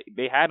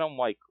 They had him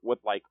like with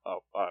like a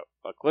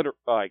glitter,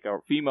 like a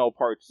female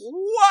parts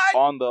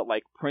on the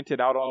like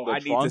printed out on the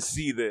trunk. I need to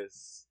see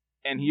this.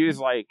 And he was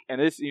like,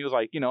 he was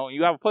like, you know,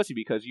 you have a pussy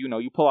because you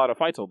pull out of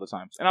fights all the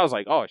time. And I was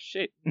like, oh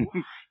shit.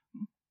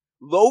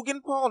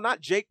 Logan Paul,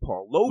 not Jake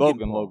Paul.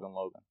 Logan.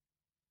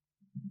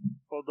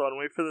 Hold on,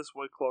 wait for this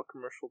White Claw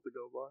commercial to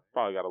go by.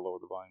 Probably gotta lower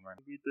the volume right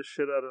now. Beat the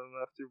shit out of him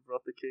after he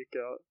brought the cake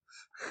out.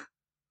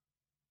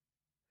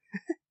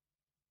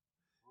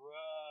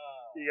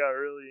 He got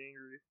really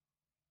angry.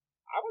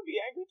 I would be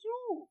angry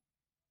too.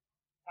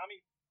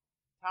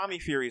 Tommy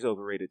Fury's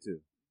overrated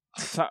too.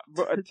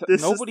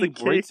 Nobody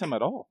rates him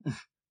at all. Oh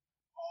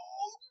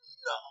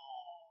no!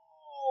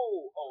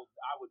 Oh,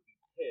 I would be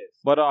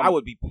pissed. But I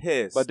would be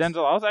pissed. But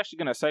Denzel, I was actually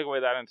gonna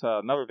segue that into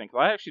another thing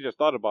because I actually just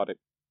thought about it.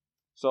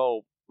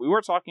 So we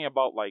were talking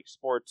about like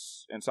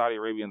sports in Saudi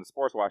Arabia and the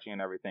sports watching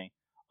and everything.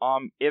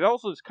 It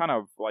also is kind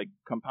of like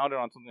compounded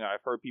on something that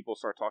I've heard people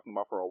start talking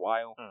about for a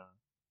while.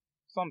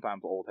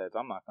 Sometimes old heads.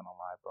 I'm not gonna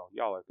lie, bro.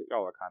 Y'all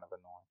are kind of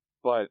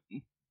annoying.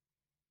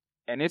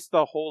 And it's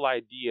the whole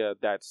idea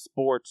that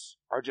sports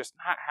are just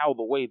not how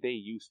the way they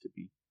used to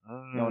be.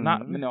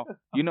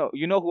 You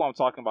know who I'm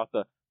talking about.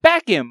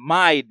 Back in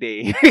my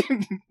day,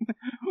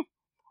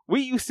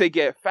 we used to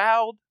get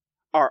fouled,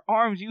 our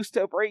arms used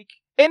to break,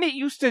 and it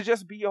used to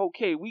just be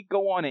okay. We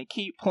go on and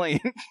keep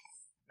playing.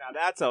 Now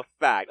that's a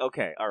fact.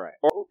 Okay, all right.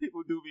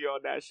 people do be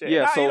on that shit.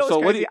 Yeah. Nah, you know So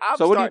what's what do crazy? you I'm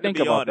so what do you starting to think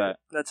be about on that? it.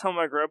 That's how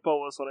my grandpa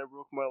was when I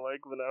broke my leg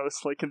when I was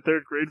like in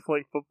 3rd grade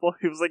playing football.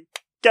 He was like,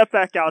 "Get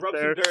back out Rub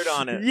there." some dirt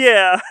on it.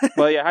 Yeah.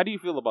 But yeah, how do you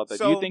feel about that?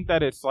 Do you So- think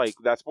that it's like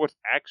that sports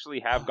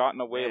actually have gotten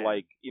away? Man.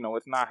 Like, you know,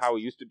 it's not how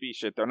it used to be.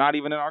 Shit, they're not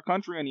even in our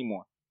country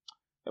anymore.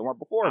 They weren't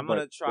before. I'm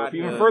gonna but try they're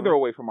even to- further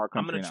away from our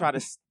I'm country. gonna try to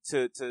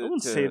I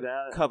wouldn't say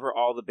that. cover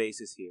all the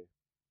bases here.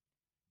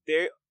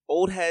 Their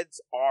old heads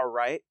are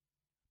right,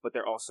 but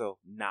they're also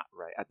not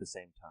right at the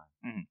same time.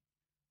 Mhm.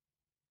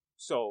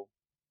 So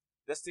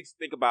let's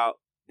think about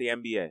the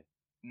NBA.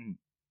 Mhm.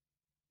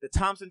 The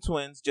Thompson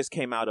twins just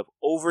came out of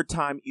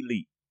Overtime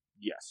Elite.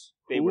 Yes,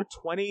 They were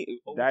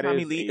 20. that Overtime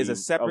is Elite is a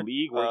separate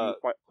league where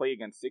you play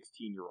against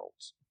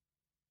 16-year-olds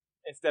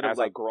instead of as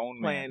like a grown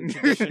playing man.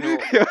 traditional.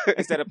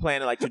 Instead of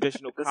playing like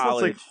traditional That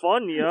sounds like college.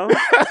 fun, yo.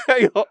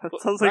 That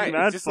sounds like Right,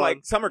 mad it's just fun.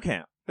 like summer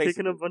camp, Taking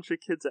basically. a bunch of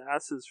kids'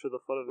 asses for the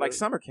fun of Like it.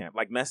 summer camp,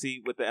 like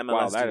Messi with the MLS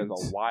Wow, that is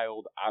dudes. a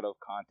wild, out of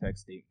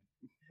context statement.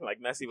 Like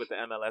Messi with the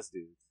MLS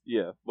dudes.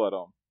 Yeah, but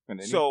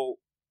continue. So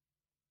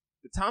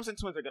the Thompson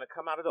twins are going to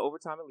come out of the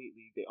Overtime Elite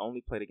League. They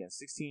only played against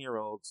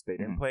 16-year-olds. They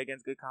didn't play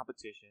against good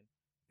competition.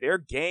 Their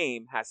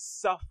game has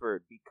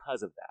suffered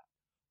because of that.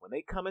 When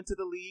they come into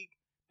the league,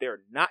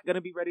 they're not going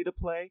to be ready to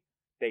play.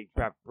 They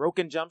have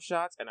broken jump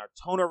shots and are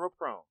turnover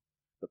prone.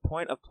 The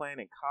point of playing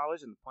in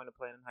college and the point of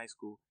playing in high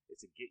school is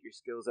to get your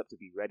skills up to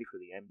be ready for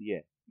the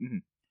NBA.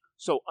 Mhm.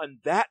 So in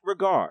that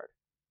regard,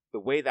 the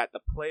way that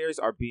the players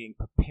are being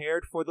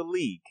prepared for the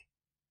league,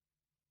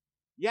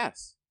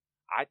 yes,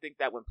 I think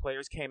that when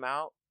players came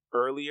out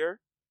earlier,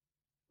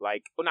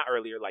 like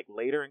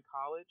later in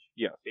college,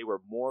 Yes. they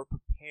were more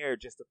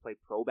prepared just to play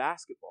pro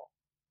basketball.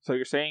 So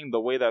you're saying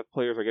the way that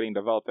players are getting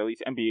developed, at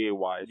least NBA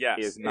wise,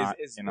 is not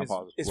in a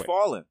positive it's way.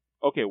 fallen.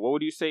 Okay, what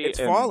would you say? It's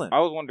fallen. I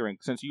was wondering,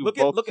 since you Look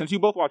at-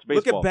 both watch baseball.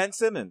 Look at Ben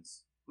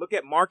Simmons. Look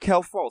at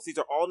Markelle Fultz. These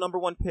are all number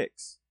 1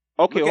 picks.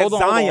 Okay, Look at hold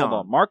on.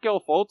 Zion. Markelle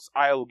Fultz,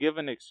 I'll give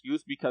an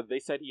excuse because they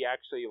said he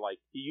actually,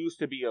 he used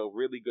to be a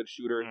really good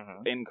shooter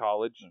Mhm. in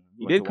college. Mhm.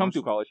 He Went did to come to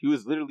Washington. college. He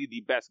was literally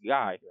the best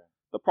guy. Yeah.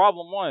 The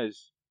problem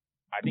was,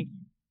 I think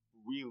he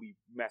really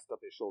messed up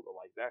his shoulder.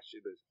 Like, that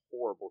shit is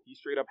horrible. He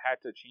straight up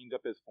had to change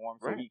up his form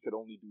so Right. he could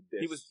only do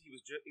this. He was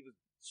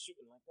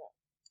shooting like that.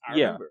 I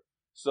Yeah. remember.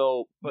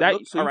 So, But that,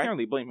 look- so you all right. can't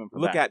really blame him for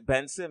Look that. at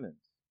Ben Simmons.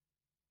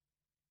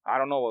 I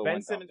don't know what Ben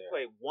went down Simmons there.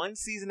 played 1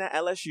 season at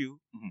LSU,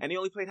 Mhm. and he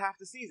only played half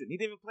the season. He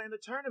didn't even play in the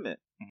tournament.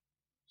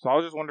 So I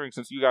was just wondering,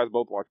 since you guys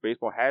both watch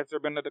baseball, has there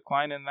been a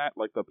decline in that?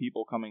 Like, the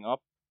people coming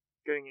up?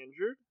 Getting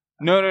injured?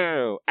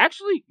 No.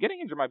 Actually, getting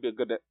injured might be a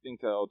good thing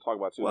to talk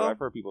about, too. Well- I've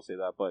heard people say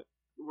that, but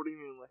What do you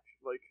mean,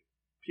 like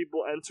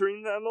people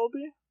entering the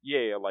MLB?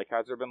 yeah, like,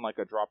 has there been, like,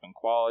 a drop in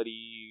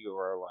quality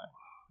or, like...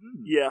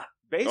 Yeah.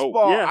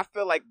 Baseball, yeah. I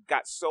feel like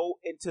got so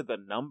into the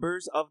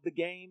numbers of the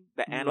game,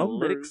 the analytics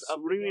Numbers?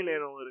 of What the do you mean game,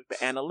 analytics? the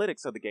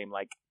analytics of the game.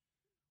 Like,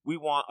 we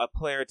want a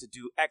player to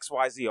do X,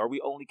 Y, Z, or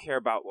we only care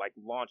about like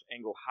launch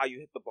angle, how you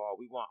hit the ball.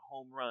 We want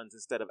home runs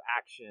instead of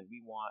action.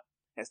 We want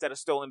instead of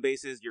stolen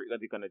bases, you're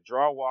either going to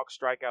draw a walk,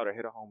 strike out, or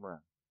hit a home run.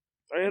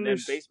 I And then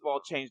understand.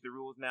 baseball changed the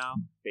rules now.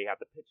 They have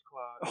the pitch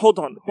clock. Hold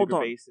on. bigger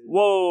bases.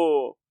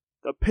 Whoa.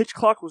 The pitch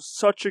clock was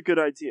such a good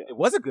idea. It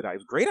was a good idea. It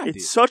was a great idea.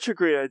 It's such a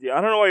great idea.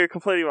 I don't know why you're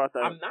complaining about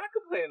that. I'm not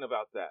complaining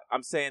about that.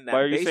 I'm saying that But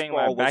are you baseball saying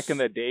that was, back in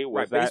the day, was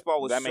right, that, baseball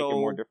was that make it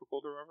more so-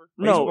 difficult or whatever?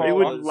 No, baseball it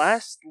would was-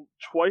 last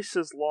twice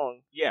as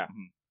long. Yeah.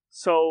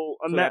 So,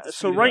 So they have to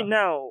so speed it right up.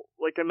 now,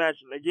 like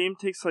imagine a game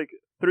takes like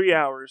 3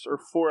 hours or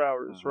 4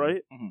 hours, Mhm.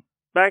 right? Mhm.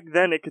 Back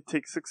then, it could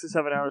take 6 to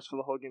 7 hours for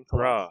the whole game to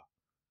last.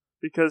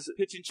 Because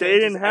Pitching they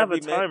changes didn't have a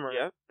every minute. timer.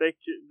 Yeah. They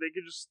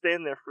could just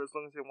stand there for as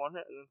long as they want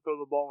it and then throw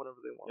the ball whenever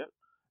they want. Yep.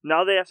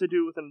 Now they have to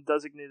do it within a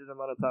designated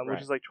amount of time, Right.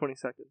 which is like 20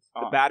 seconds.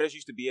 The batters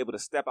used to be able to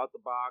step out the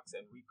box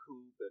and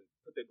recoup and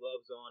put their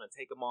gloves on and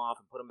take them off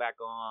and put them back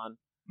on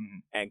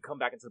Mhm. and come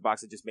back into the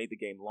box. It just made the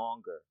game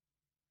longer.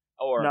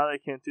 Or Now they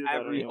can't do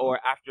that anymore.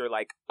 or after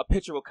like a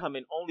pitcher will come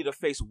in only to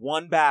face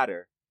one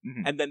batter,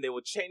 Mhm. and then they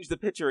will change the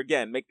pitcher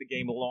again, make the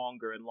game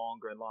longer and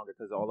longer and longer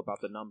because it's all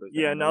about the numbers.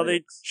 Yeah, and now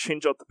they analytics.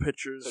 change out the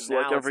pitchers So now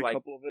like it's every like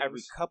couple of innings.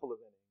 every couple of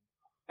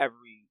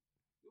innings,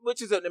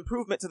 which is an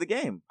improvement to the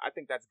game. I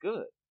think that's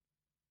good.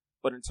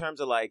 But in terms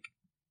of like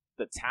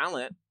the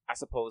talent, I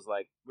suppose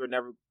like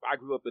I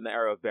grew up in the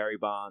era of Barry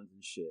Bonds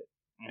and shit.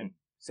 And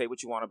say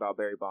what you want about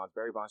Barry Bonds.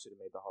 Barry Bonds should have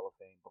made the Hall of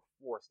Fame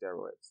before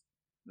steroids.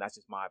 And that's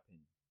just my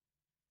opinion.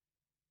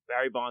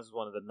 Barry Bonds is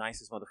one of the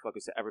nicest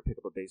motherfuckers to ever pick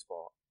up a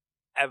baseball.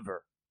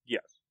 Ever.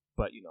 Yes.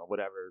 But,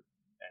 whatever.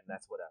 And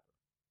that's whatever.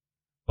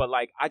 But,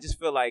 like, I just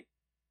feel like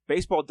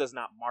baseball does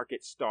not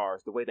market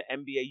stars the way the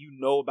NBA, you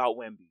know about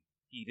Wemby.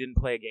 He didn't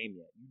play a game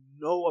yet. You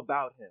know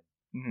about him.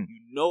 Mhm.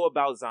 You know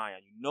about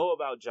Zion. You know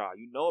about Ja.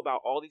 You know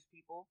about all these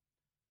people.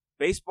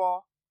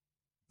 Baseball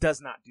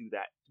does not do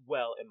that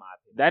well, in my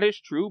opinion. That is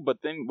true,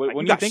 but then Like, when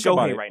you you got think Shohei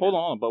about it, right hold now.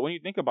 on, but when you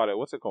think about it,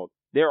 what's it called?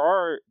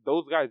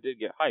 Those guys did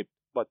get hyped,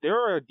 but there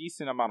are a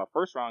decent amount of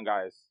first round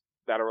guys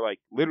that are like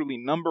literally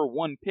number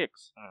one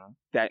picks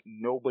that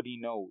nobody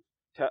knows.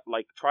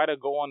 Try to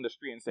go on the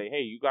street and say,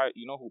 hey, you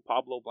know who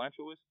Pablo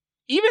Blancho is?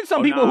 even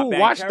some people who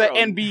watch the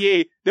Banchero.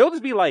 NBA, they'll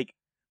just be like,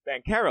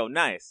 Banchero,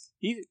 nice.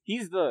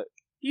 he's the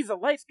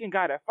light skinned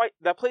guy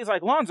that plays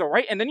like Lonzo,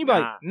 right? And then you be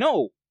like,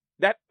 no,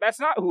 that's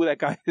not who that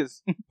guy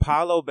is.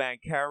 Paolo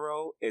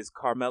Banchero is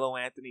Carmelo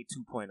Anthony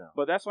 2.0.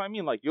 But that's what I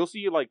mean. Like, you'll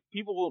see, like,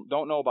 people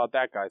don't know about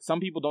that guy. Some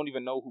people don't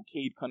even know who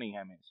Cade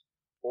Cunningham is.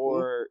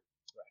 Or,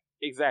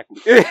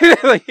 exactly.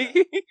 Like,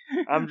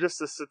 I'm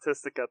just a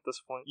statistic at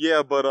this point.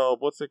 yeah, but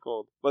what's it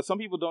called? But some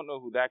people don't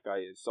know who that guy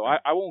is. So I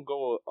won't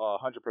go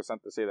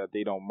 100% to say that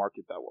they don't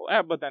market that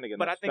well. But then again,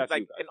 but I think,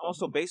 like, guys, and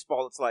also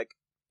baseball, it's like,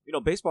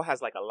 baseball has,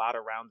 like, a lot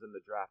of rounds in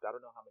the draft. I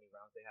don't know how many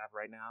rounds they have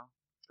right now.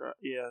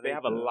 Yeah, they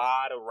have a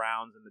lot of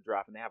rounds in the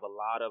draft, and they have a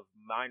lot of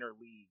minor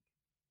league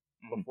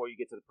before you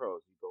get to the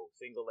pros. You go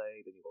single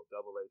A, then you go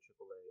double A,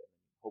 triple A, and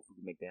then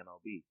hopefully you make the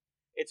MLB.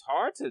 It's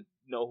hard to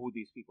know who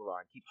these people are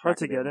and keep track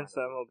hard to get into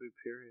the MLB.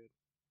 Period.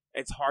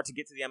 It's hard to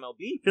get to the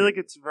MLB. I feel like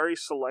it's very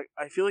select.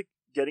 I feel like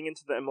getting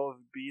into the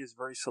MLB is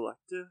very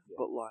selective,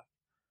 but like,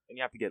 and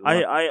you have to get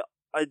lucky.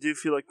 I do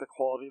feel like the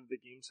quality of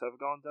the games have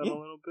gone down a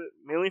little bit,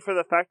 mainly for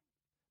the fact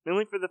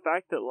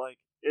that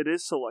like it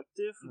is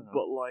selective,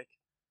 but like.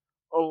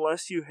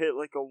 Unless you hit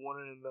like a 1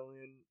 in a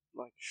million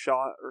like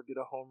shot or get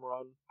a home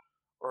run,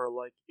 or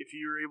like if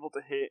you're able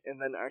to hit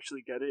and then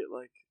actually get it,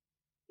 like,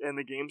 and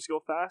the games go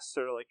fast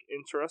or like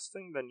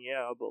interesting, then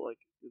yeah. But like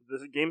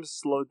the games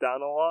slowed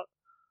down a lot,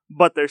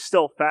 but they're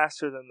still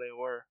faster than they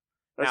were.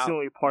 That's the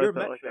only part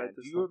that like I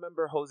just. Do you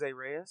remember Jose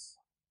Reyes?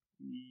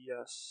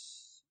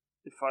 Yes,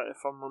 if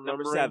I'm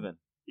remembering. Number 7.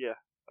 Yeah.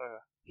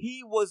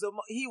 He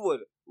would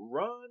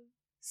run,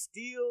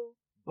 steal,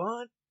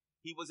 bunt.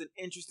 He was an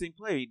interesting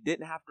player. He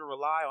didn't have to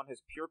rely on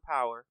his pure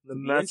power to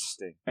be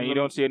interesting. And you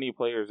don't see any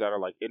players that are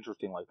like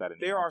interesting like that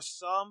anymore. There are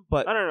some,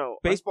 but I don't know.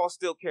 Baseball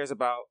still cares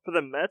about. For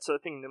the Mets, I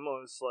think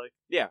Nimmo is like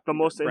the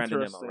most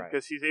interesting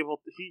because he's able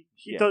to, he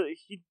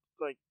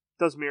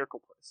does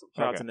miracle plays.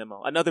 Shout out to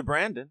Nimmo. Another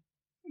Brandon.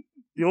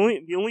 The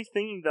only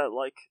thing that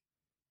like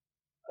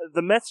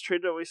the Mets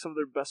traded away some of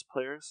their best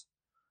players,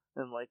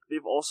 and like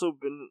they've also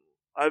been.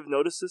 I've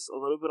noticed this a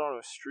little bit on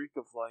a streak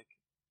of like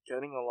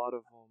getting a lot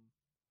of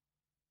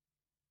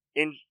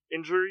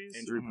injuries,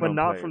 but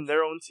not from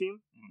their own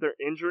team. They're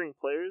injuring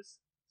players,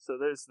 so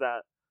there's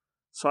that.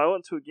 So I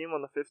went to a game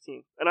on the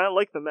 15th, and I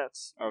like the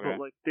Mets, but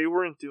like they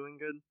weren't doing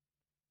good.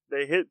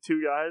 They hit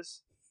 2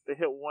 guys. They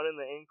hit one in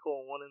the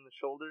ankle and one in the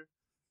shoulder.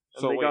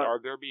 So wait, are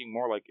there being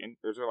more like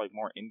is there like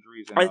more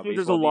injuries? I think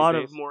there's a lot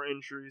of more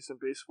injuries in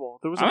baseball.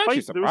 There was a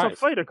fight. There was a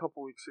fight a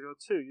couple weeks ago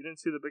too. You didn't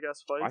see the big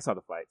ass fight? I saw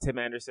the fight. Tim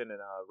Anderson and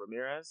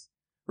Ramirez.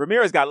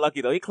 Ramirez got lucky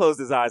though. He closed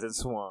his eyes and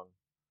swung.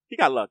 He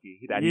got lucky.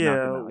 He knocked him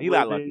out. He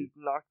got lucky.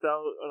 Knocked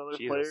out another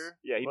player.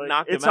 Yeah, he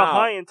knocked him out. It's a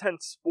high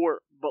intense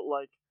sport, but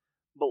like,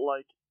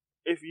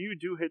 if you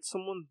do hit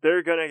someone,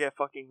 they're gonna get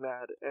fucking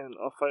mad, and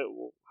a fight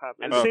will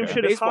happen. And same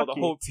shit as hockey. The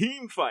whole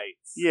team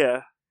fights.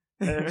 Yeah,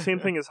 and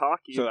same thing as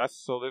hockey. So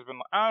there's been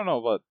I don't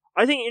know, but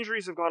I think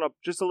injuries have gone up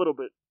just a little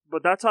bit,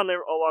 but that's on a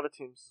lot of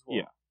teams as well.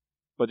 Yeah,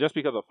 but just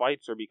because of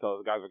fights or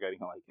because guys are getting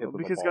like hit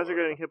because guys are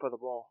getting hit by the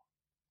ball.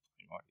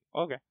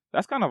 Okay,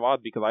 that's kind of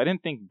odd because I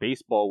didn't think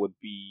baseball would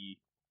be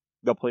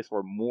the place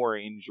where more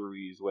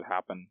injuries would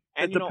happen.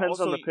 And it depends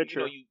on the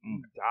pitcher. You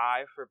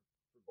dive for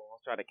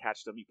balls, try to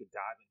catch them. You could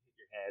dive and hit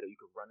your head, or you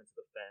could run into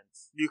the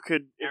fence. You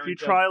could, if you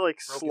try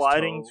like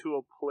sliding to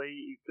a plate,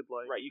 you could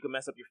like you could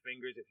mess up your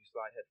fingers if you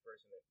slide head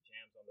first and it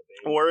jams on the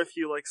base. Or if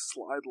you like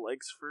slide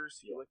legs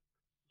first, you like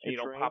and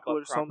you don't pop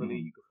up properly,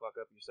 you could fuck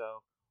up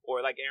yourself. Or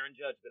like Aaron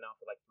Judge been out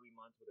for like 3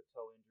 months with a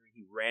toe injury.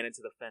 He ran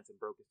into the fence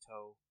and broke his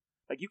toe.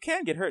 Like, you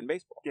can get hurt in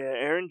baseball. Yeah,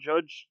 Aaron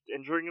Judge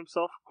injuring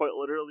himself quite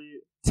literally.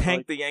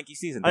 Tanked the Yankee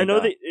season. I know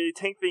they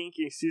tanked the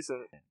Yankee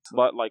season.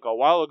 But, like, a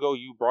while ago,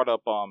 you brought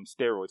up steroids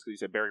because you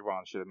said Barry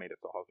Bonds should have made it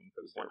to Hall of Fame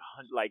because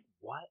like,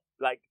 what?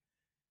 Like,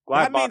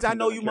 that means I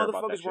know you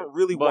motherfuckers weren't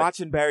really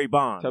watching Barry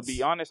Bonds. To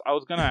be honest, I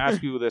was going to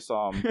ask you this.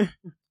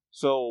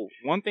 So,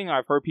 one thing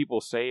I've heard people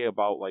say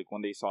about, like,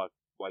 when they saw,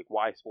 like,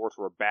 why sports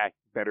were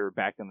better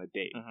back in the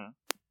day.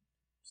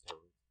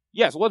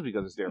 Yes, it was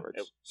because of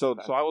steroids. So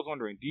I was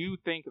wondering, do you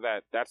think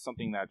that that's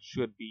something that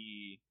should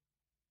be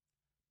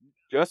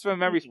just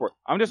from every sport?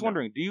 I'm just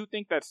wondering, do you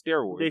think that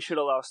steroids... They should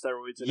allow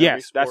steroids in every sport?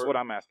 Yes, that's what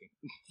I'm asking.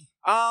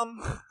 I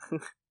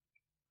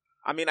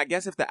mean, I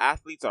guess if the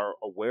athletes are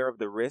aware of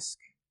the risk,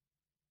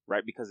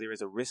 right? Because there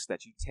is a risk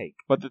that you take.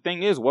 But the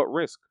thing is, what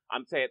risk?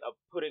 I'm saying of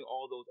putting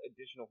all those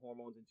additional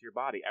hormones into your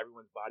body.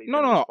 Everyone's body.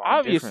 No.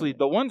 Obviously,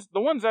 the ones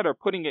that are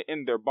putting it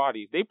in their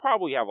bodies, they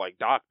probably have like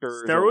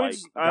doctors.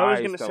 Steroids. Or, like, I was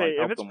going to say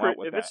like,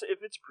 if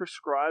it's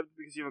prescribed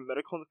because you have a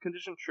medical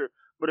condition, sure.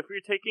 But if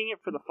you're taking it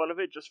for the fun of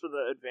it, just for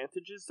the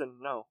advantages, then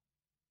no.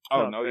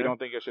 Oh no, you don't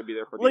think it should be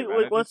there for the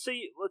advantages? Like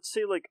let's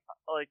say like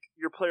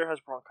your player has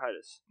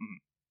bronchitis,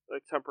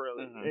 like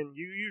temporarily, and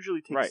you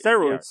usually take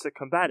steroids to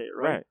combat it,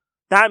 right?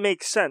 That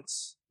makes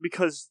sense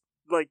because,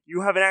 like,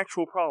 you have an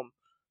actual problem.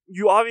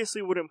 You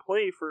obviously wouldn't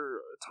play for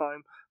a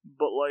time,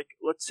 but, like,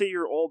 let's say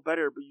you're all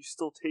better, but you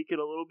still take it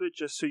a little bit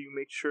just so you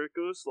make sure it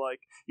goes. Like,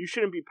 you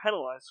shouldn't be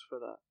penalized for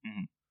that.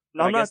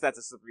 Now, I guess that's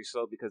a slippery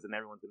slope because then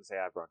everyone's going to say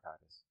I have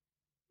bronchitis.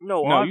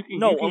 No, you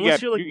can unless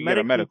get, you're like you can get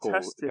a medically medical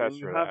tested and test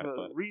you for have that, a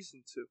but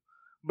reason to.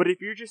 But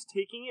if you're just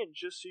taking it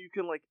just so you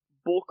can like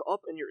bulk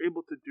up and you're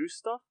able to do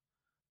stuff,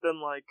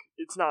 then like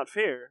it's not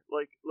fair.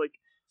 Like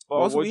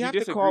well, Also, would we you have to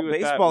disagree call with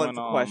that baseball when,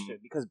 into question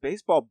because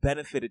baseball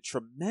benefited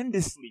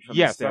tremendously from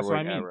yes, the steroid that's what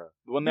I mean. era.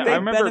 When They I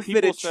remember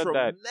people benefited said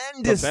that the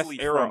tremendously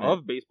best era from it.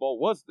 of baseball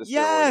was the steroid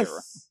Yes.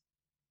 era.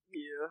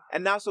 yeah.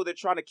 And now, so they're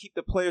trying to keep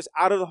the players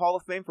out of the Hall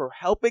of Fame for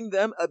helping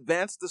them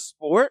advance the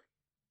sport?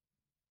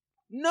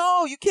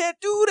 No, you can't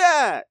do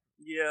that.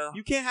 Yeah.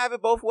 You can't have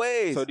it both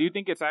ways. So do you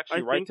think it's actually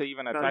I right think to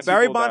even that attack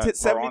Barry people Bonds that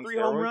hit are on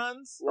 73 home steroids?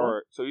 runs?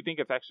 Or so you think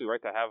it's actually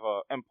right to have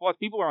a... And plus,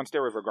 people are on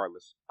steroids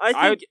regardless.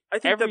 I think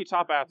Every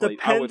top athlete,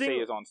 I would say,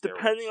 is on steroids.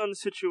 Depending on the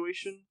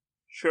situation,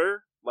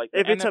 sure. Like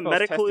If it's a NFL's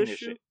medical testing this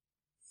issue, shit.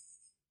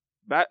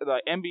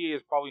 The NBA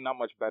is probably not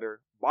much better.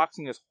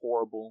 Boxing is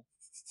horrible.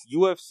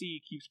 UFC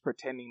keeps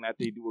pretending that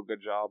they do a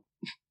good job.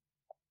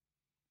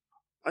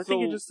 I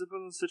think it just depends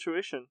on the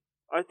situation.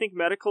 I think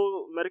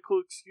medical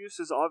excuse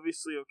is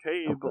obviously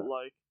okay, but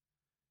like,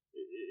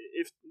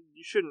 if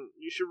you should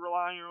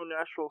rely on your own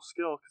natural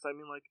skill. Because I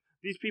mean, like,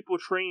 these people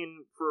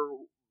train,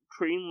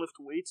 lift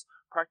weights,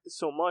 practice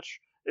so much.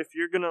 If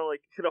you're gonna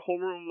like hit a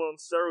home run on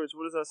steroids,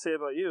 what does that say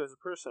about you as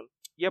a person?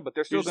 Yeah, but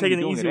they're still You're just going to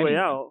be taking doing the it easy way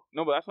anyway. out.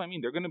 No, but that's what I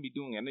mean. They're going to be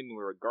doing it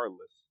anyway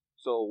regardless.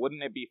 So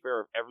wouldn't it be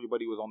fair if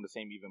everybody was on the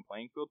same even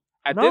playing field?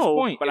 At this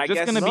point, but it's I just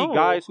guess going to be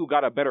guys who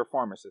got a better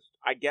pharmacist.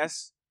 I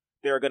guess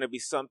there are going to be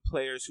some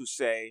players who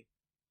say,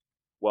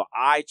 well,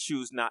 I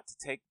choose not to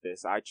take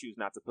this. I choose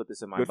not to put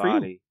this in my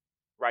body.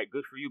 Right,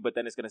 good for you. But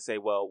then it's going to say,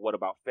 well, what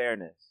about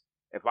fairness?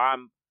 If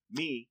I'm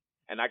me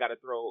and I got to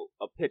throw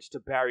a pitch to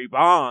Barry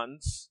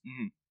Bonds,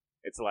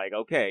 it's like,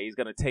 okay, he's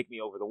going to take me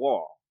over the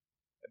wall.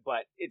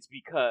 But it's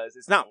because,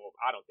 it's not, well,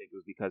 I don't think it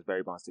was because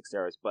Barry Bonds took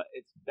steroids, but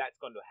that's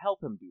going to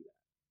help him do that.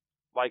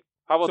 Like,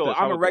 how about this?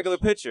 I'm a regular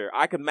pitcher.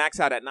 I can max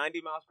out at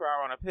 90 miles per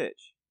hour on a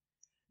pitch.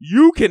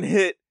 You can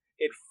hit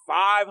it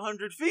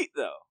 500 feet,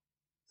 though.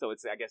 So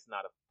it's, I guess,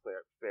 not a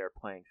fair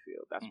playing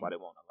field. That's why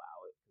they won't allow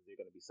it. Because there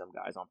are going to be some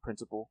guys on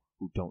principle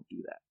who don't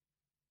do that.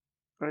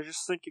 I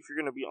just think if you're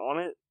going to be on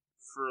it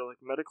for like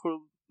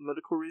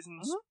medical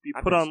reasons, be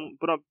I put think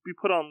on be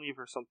put on leave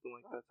or something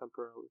like that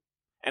temporarily.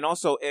 And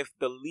also, if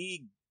the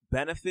league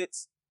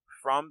benefits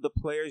from the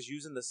players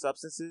using the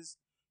substances,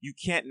 you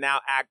can't now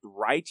act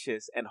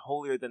righteous and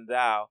holier than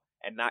thou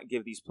and not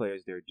give these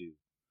players their due.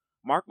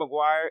 Mark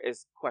McGwire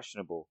is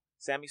questionable.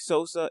 Sammy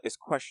Sosa is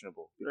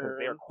questionable because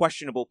they are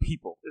questionable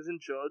people.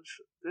 Isn't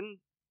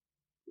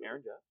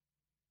Aaron Judge?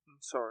 I'm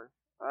sorry.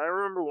 I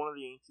remember one of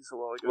the Yankees a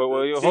while ago.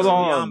 Wait,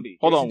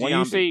 hold on. When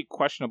you say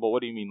questionable,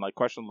 what do you mean? Like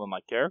questionable in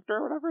like character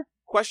or whatever?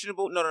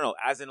 Questionable? No.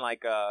 As in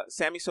like,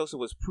 Sammy Sosa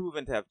was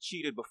proven to have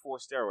cheated before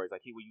steroids.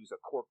 Like he would use a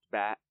corked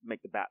bat,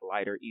 make the bat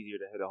lighter, easier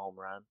to hit a home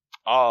run.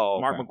 Oh,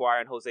 okay. Mark McGwire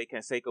and Jose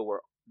Canseco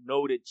were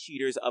noted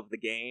cheaters of the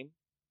game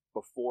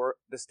before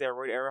the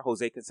steroid era.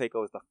 Jose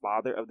Canseco is the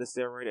father of the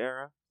steroid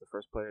era, the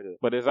first player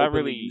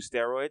to use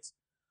steroids.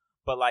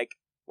 But like,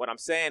 what I'm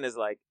saying is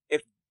like,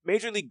 if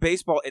Major League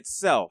Baseball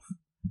itself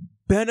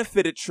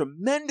benefited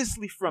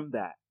tremendously from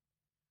that,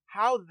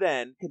 how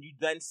then can you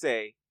then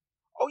say,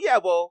 oh yeah,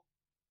 well,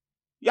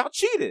 y'all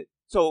cheated.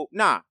 So,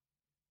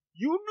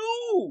 you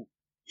knew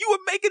you were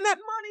making that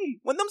money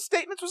when them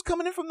statements was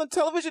coming in from the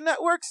television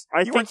networks.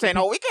 You weren't saying,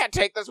 oh, we can't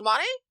take this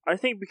money. I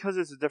think because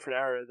it's a different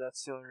era,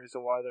 that's the only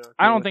reason why they're...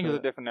 I don't think it's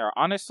a different era.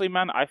 Honestly,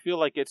 man, I feel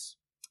like it's,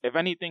 if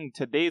anything,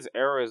 today's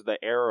era is the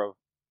era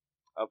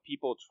of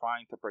people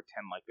trying to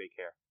pretend like they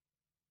care.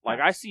 Like,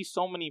 I see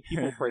so many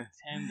people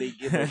pretend they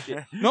give a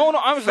shit. No,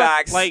 I'm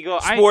Facts. like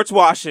sports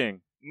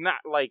washing. Not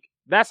like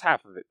that's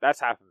half of it. That's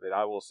half of it.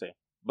 I will say,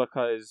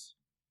 because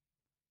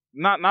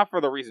not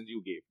for the reasons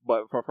you gave,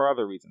 but for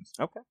other reasons.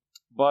 Okay.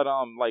 But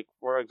like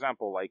for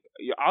example, like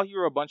I'll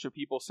hear a bunch of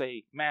people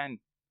say, "Man,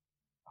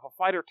 a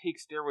fighter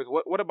takes steroids.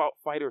 What about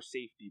fighter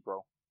safety,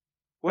 bro?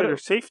 Fighter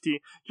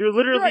safety? You're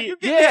literally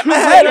two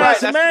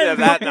red-ass men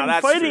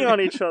fighting true.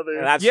 on each other.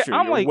 Yeah, that's true.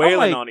 You're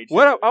wailing on each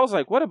other. other. I was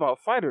like, what about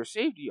fighter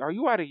safety? Are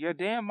you out of your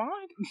damn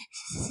mind?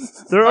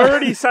 They're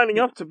already signing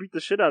up to beat the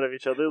shit out of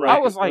each other. I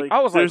was like,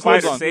 hold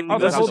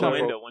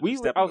on.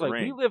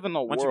 We live in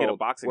a world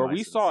where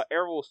we saw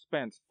Errol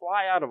Spence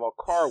fly out of a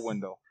car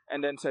window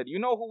and then said, you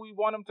know who we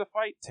want him to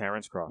fight?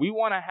 Terrence Crawford. We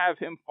want to have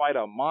him fight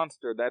a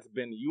monster that's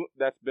been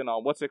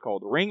what's it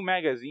called? Ring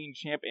Magazine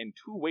champ in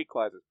 2 weight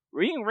classes.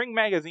 Ring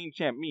Magazine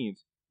champ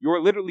means you're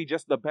literally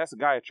just the best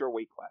guy at your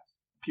weight class.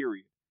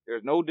 Period.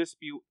 There's no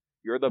dispute.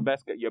 You're the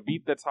best guy. You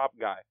beat the top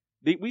guy.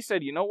 We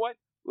said, you know what?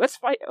 Let's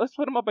fight. Let's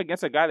put him up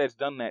against a guy that's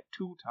done that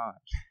 2 times.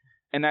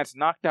 And that's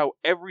knocked out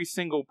every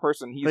single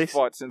person he's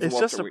fought since It's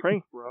welterweight. Just a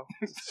prank, bro.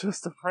 It's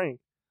just a prank.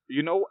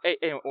 You know,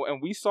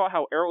 and we saw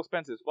how Errol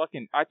Spence is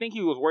fucking... I think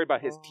he was worried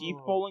about his teeth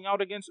falling out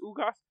against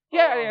Ugas.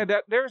 Yeah,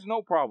 there's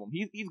no problem.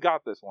 He's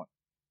got this one.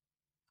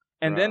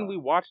 And then we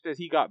watched as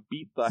he got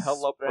beat the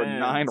hell up for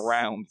 9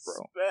 rounds, bro.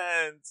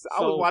 Spence.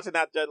 I was watching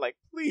that judge like,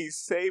 please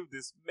save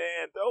this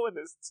man. Throw in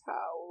his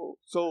towel.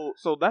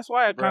 So that's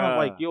why I kind of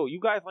like, yo, you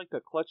guys like to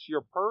clutch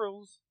your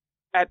pearls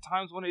at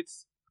times when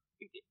it's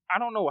I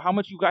don't know how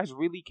much you guys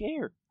really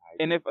care.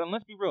 And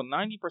let's be real,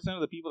 90%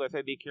 of the people that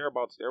say they care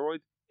about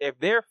steroids, if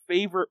their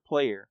favorite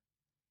player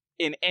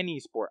in any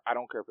sport, I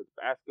don't care if it's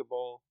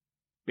basketball,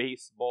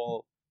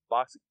 baseball,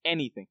 boxing,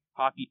 anything,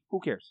 hockey,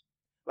 who cares?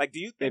 Like, do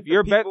you think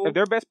if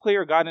their best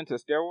player got into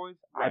steroids,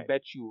 right. I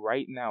bet you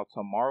right now,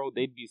 tomorrow,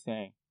 they'd be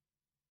saying,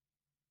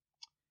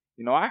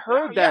 I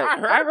heard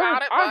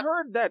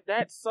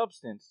that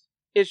substance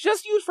is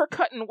just used for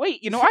cutting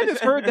weight. I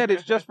just heard that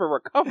it's just for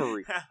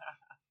recovery.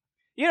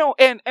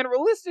 And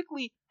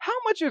realistically, how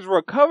much is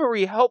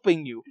recovery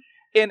helping you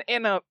in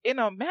a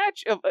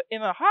match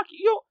in a hockey?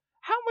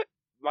 How much?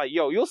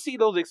 You'll see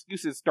those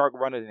excuses start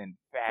running in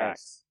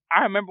fast.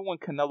 I remember when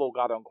Canelo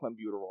got on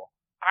clenbuterol.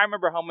 I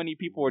remember how many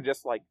people were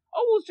just like,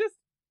 "Oh,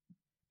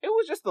 it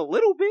was just a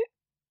little bit."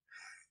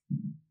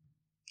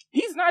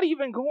 He's not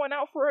even going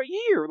out for a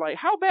year. Like,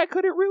 how bad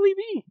could it really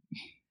be?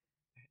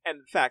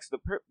 And facts, the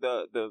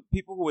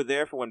people who were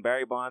there for when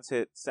Barry Bonds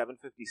hit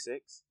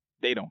 756,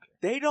 they don't care.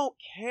 They don't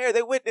care.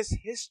 They witnessed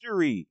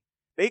history.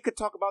 They could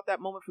talk about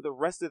that moment for the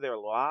rest of their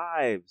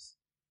lives.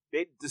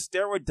 The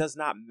steroid does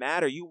not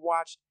matter. You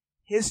watched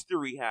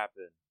history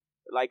happen.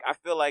 Like, I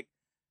feel like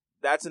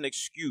that's an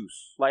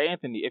excuse. Like,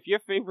 Anthony, if your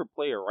favorite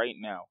player right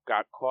now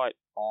got caught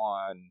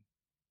on,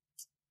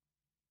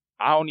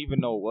 I don't even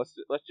know, let's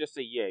just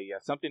say,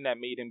 something that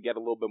made him get a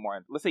little bit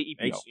more, let's say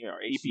EPO.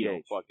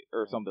 EPO, fuck it,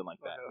 or something like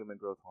that. Human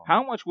growth hormone.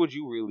 How much would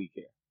you really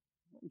care?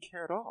 I don't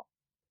care at all.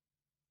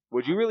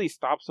 Would you really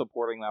stop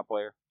supporting that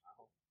player?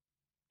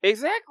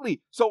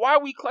 Exactly. So why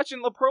are we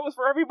clutching the pros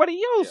for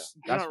everybody else?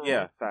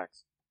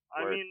 Facts.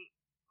 I mean,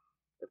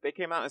 if they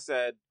came out and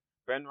said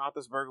Ben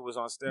Roethlisberger was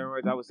on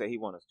steroids, I would say he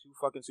won us 2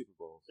 fucking Super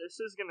Bowls. This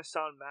is gonna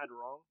sound mad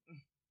wrong,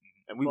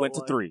 and we went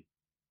to 3.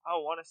 I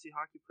don't want to see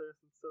hockey players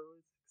on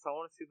steroids because I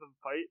want to see them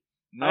fight.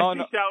 I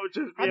think that would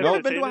just be Have you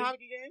ever been to a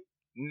hockey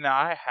game? No,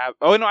 I have.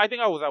 Oh, no, I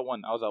think I was at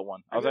one. I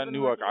was at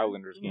New York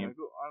Islanders game.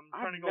 I'm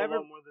trying to go a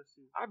lot more this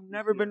season. I've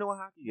never been to a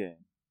hockey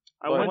game.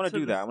 I went want to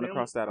do that. I want to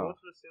cross that off. I went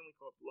to the Stanley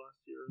Cup last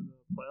year in the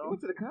playoffs. You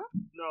went to the Cup?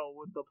 No,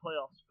 with the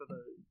playoffs for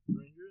the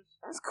Rangers.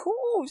 That's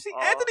cool. See,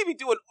 Anthony be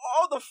doing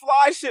all the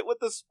fly shit with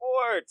the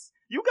sports.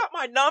 You got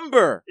my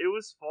number. It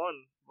was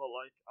fun, but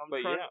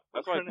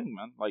that's what I think,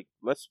 man. Like,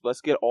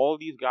 let's get all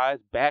these guys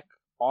back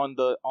on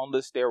the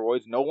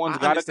steroids. No one's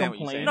got to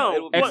complain.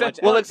 No,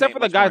 except for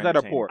the guys that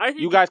are poor.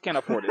 You guys can't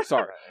afford it.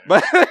 Sorry,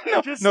 but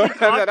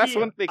that's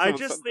one thing. I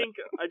just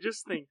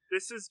think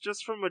this is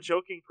just from a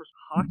joking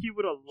perspective.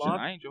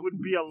 Hockey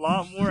would be a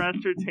lot more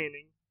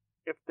entertaining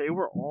if they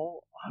were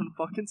all on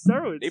fucking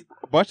steroids.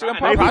 A bunch of them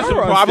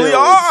probably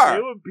are.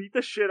 They would beat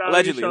the shit out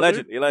of each other.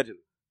 Allegedly.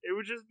 It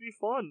would just be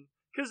fun.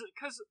 Because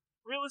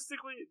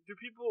realistically, do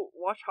people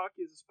watch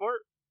hockey as a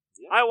sport?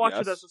 Yeah. I watch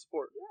it as a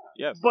sport.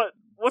 Yeah. Yes. But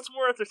what's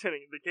more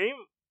entertaining, the game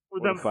or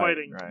them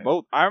fighting? Right.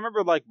 Both. I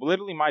remember,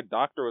 literally my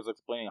doctor was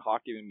explaining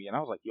hockey to me, and I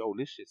was like, yo,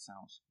 this shit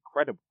sounds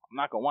incredible. I'm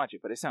not going to watch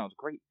it, but it sounds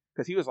great.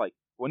 Because he was like,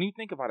 when you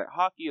think about it,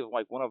 hockey is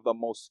like one of the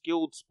most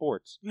skilled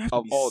sports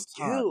of all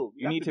time.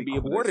 You need to be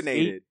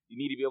coordinated. You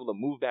need to be able to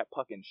move that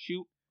puck and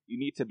shoot. You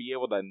need to be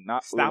able to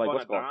not stop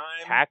on a dime,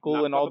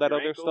 tackle and all that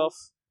other stuff.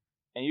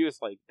 And you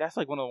just like, that's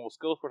like one of the most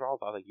skilled sports. I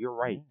was like, you're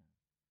right.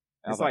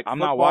 I was like, I'm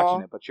not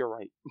watching it, but you're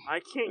right. I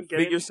can't get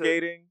figure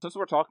skating. Since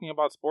we're talking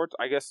about sports,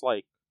 I guess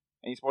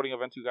any sporting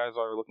events you guys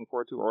are looking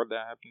forward to or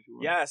that happening to you?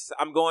 Yes,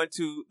 I'm going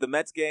to the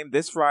Mets game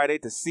this Friday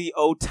to see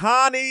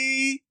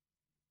Ohtani.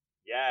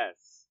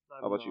 Yes.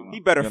 How about you? He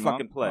better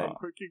fucking play. I'm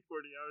working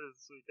 40 hours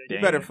this week. He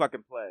better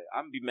fucking play.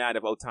 I'm gonna be mad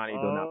if Ohtani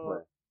do not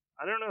play.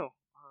 I don't know.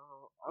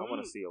 I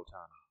want to see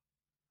Ohtani.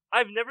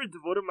 I've never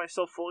devoted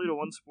myself fully to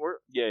one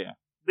sport. Yeah.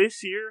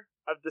 This year,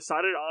 I've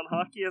decided on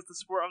hockey as the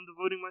sport I'm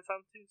devoting my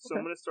time to. So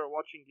I'm going to start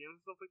watching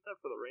games and stuff like that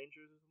for the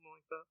Rangers or something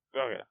like that.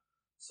 Okay.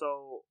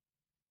 So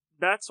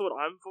that's what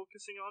I'm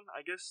focusing on.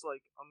 I guess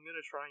I'm going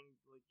to try and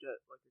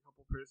get a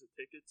couple pairs of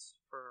tickets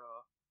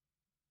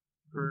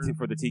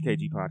for the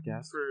TKG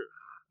podcast.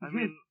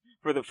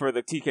 For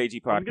the TKG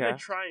podcast. I'm going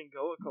to try and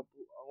go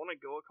I want to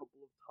go a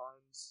couple of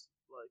times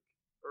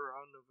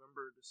around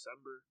November,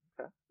 December.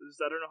 Okay.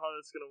 I don't know how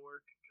that's going to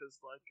work because,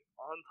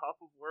 on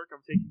top of work, I'm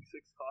taking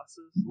 6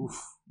 classes. Oof.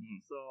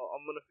 So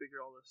I'm going to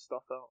figure all this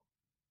stuff out.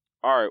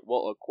 All right.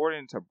 Well,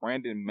 according to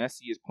Brandon,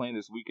 Messi is playing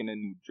this weekend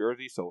in New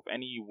Jersey. So if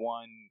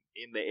anyone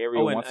in the area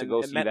wants to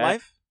go see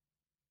that.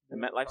 The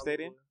MetLife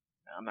Stadium?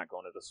 I'm not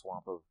going to the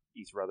swamp of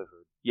East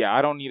Rutherford. Yeah,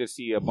 I don't need to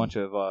see a bunch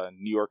of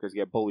New Yorkers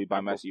get bullied by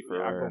Messi for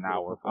an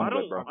hour. I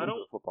don't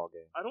football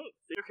game. I don't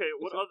think. Okay,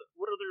 what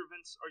other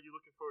events are you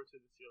looking forward to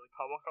this year? Like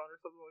Comic-Con or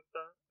something like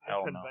that?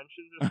 Hell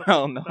conventions no. or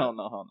something? Hell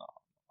no.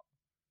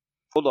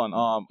 Hold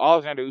on.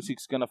 Alexander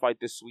Usyk's gonna fight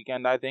this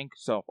weekend, I think.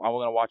 So I'm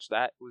gonna watch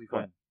that. Who's he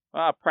fighting?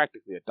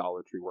 Practically a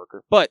Dollar Tree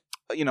worker, but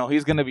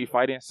he's gonna be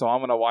fighting, so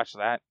I'm gonna watch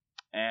that,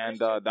 and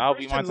that'll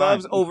be my time.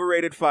 Loves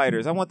overrated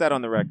fighters. I want that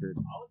on the record.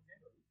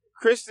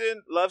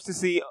 Christian loves to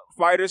see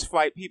fighters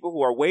fight people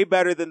who are way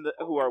better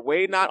who are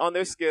way not on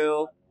their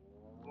skill.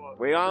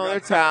 Wait on their I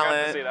forgot to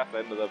talent. say that's the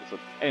end of the episode.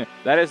 Anyway,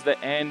 that is the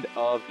end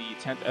of the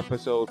 10th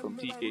episode from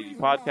TKG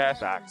Podcast.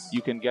 Facts.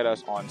 You can get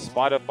us on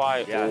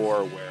Spotify Yes.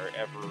 or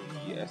wherever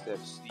the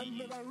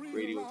SFC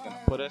radio is going to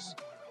put us.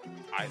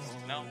 I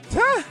don't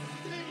know.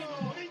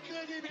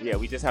 Yeah,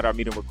 we just had our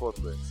meeting with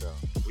corporate, so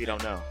we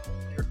don't know.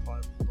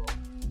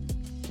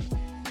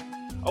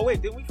 Oh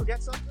wait, didn't we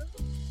forget something?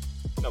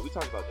 No, we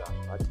talked about Josh.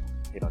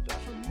 I hate on Josh.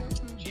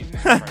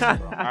 Jesus Christ, bro.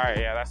 All right,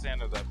 yeah, that's the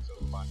end of the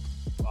episode. Bye.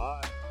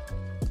 Bye.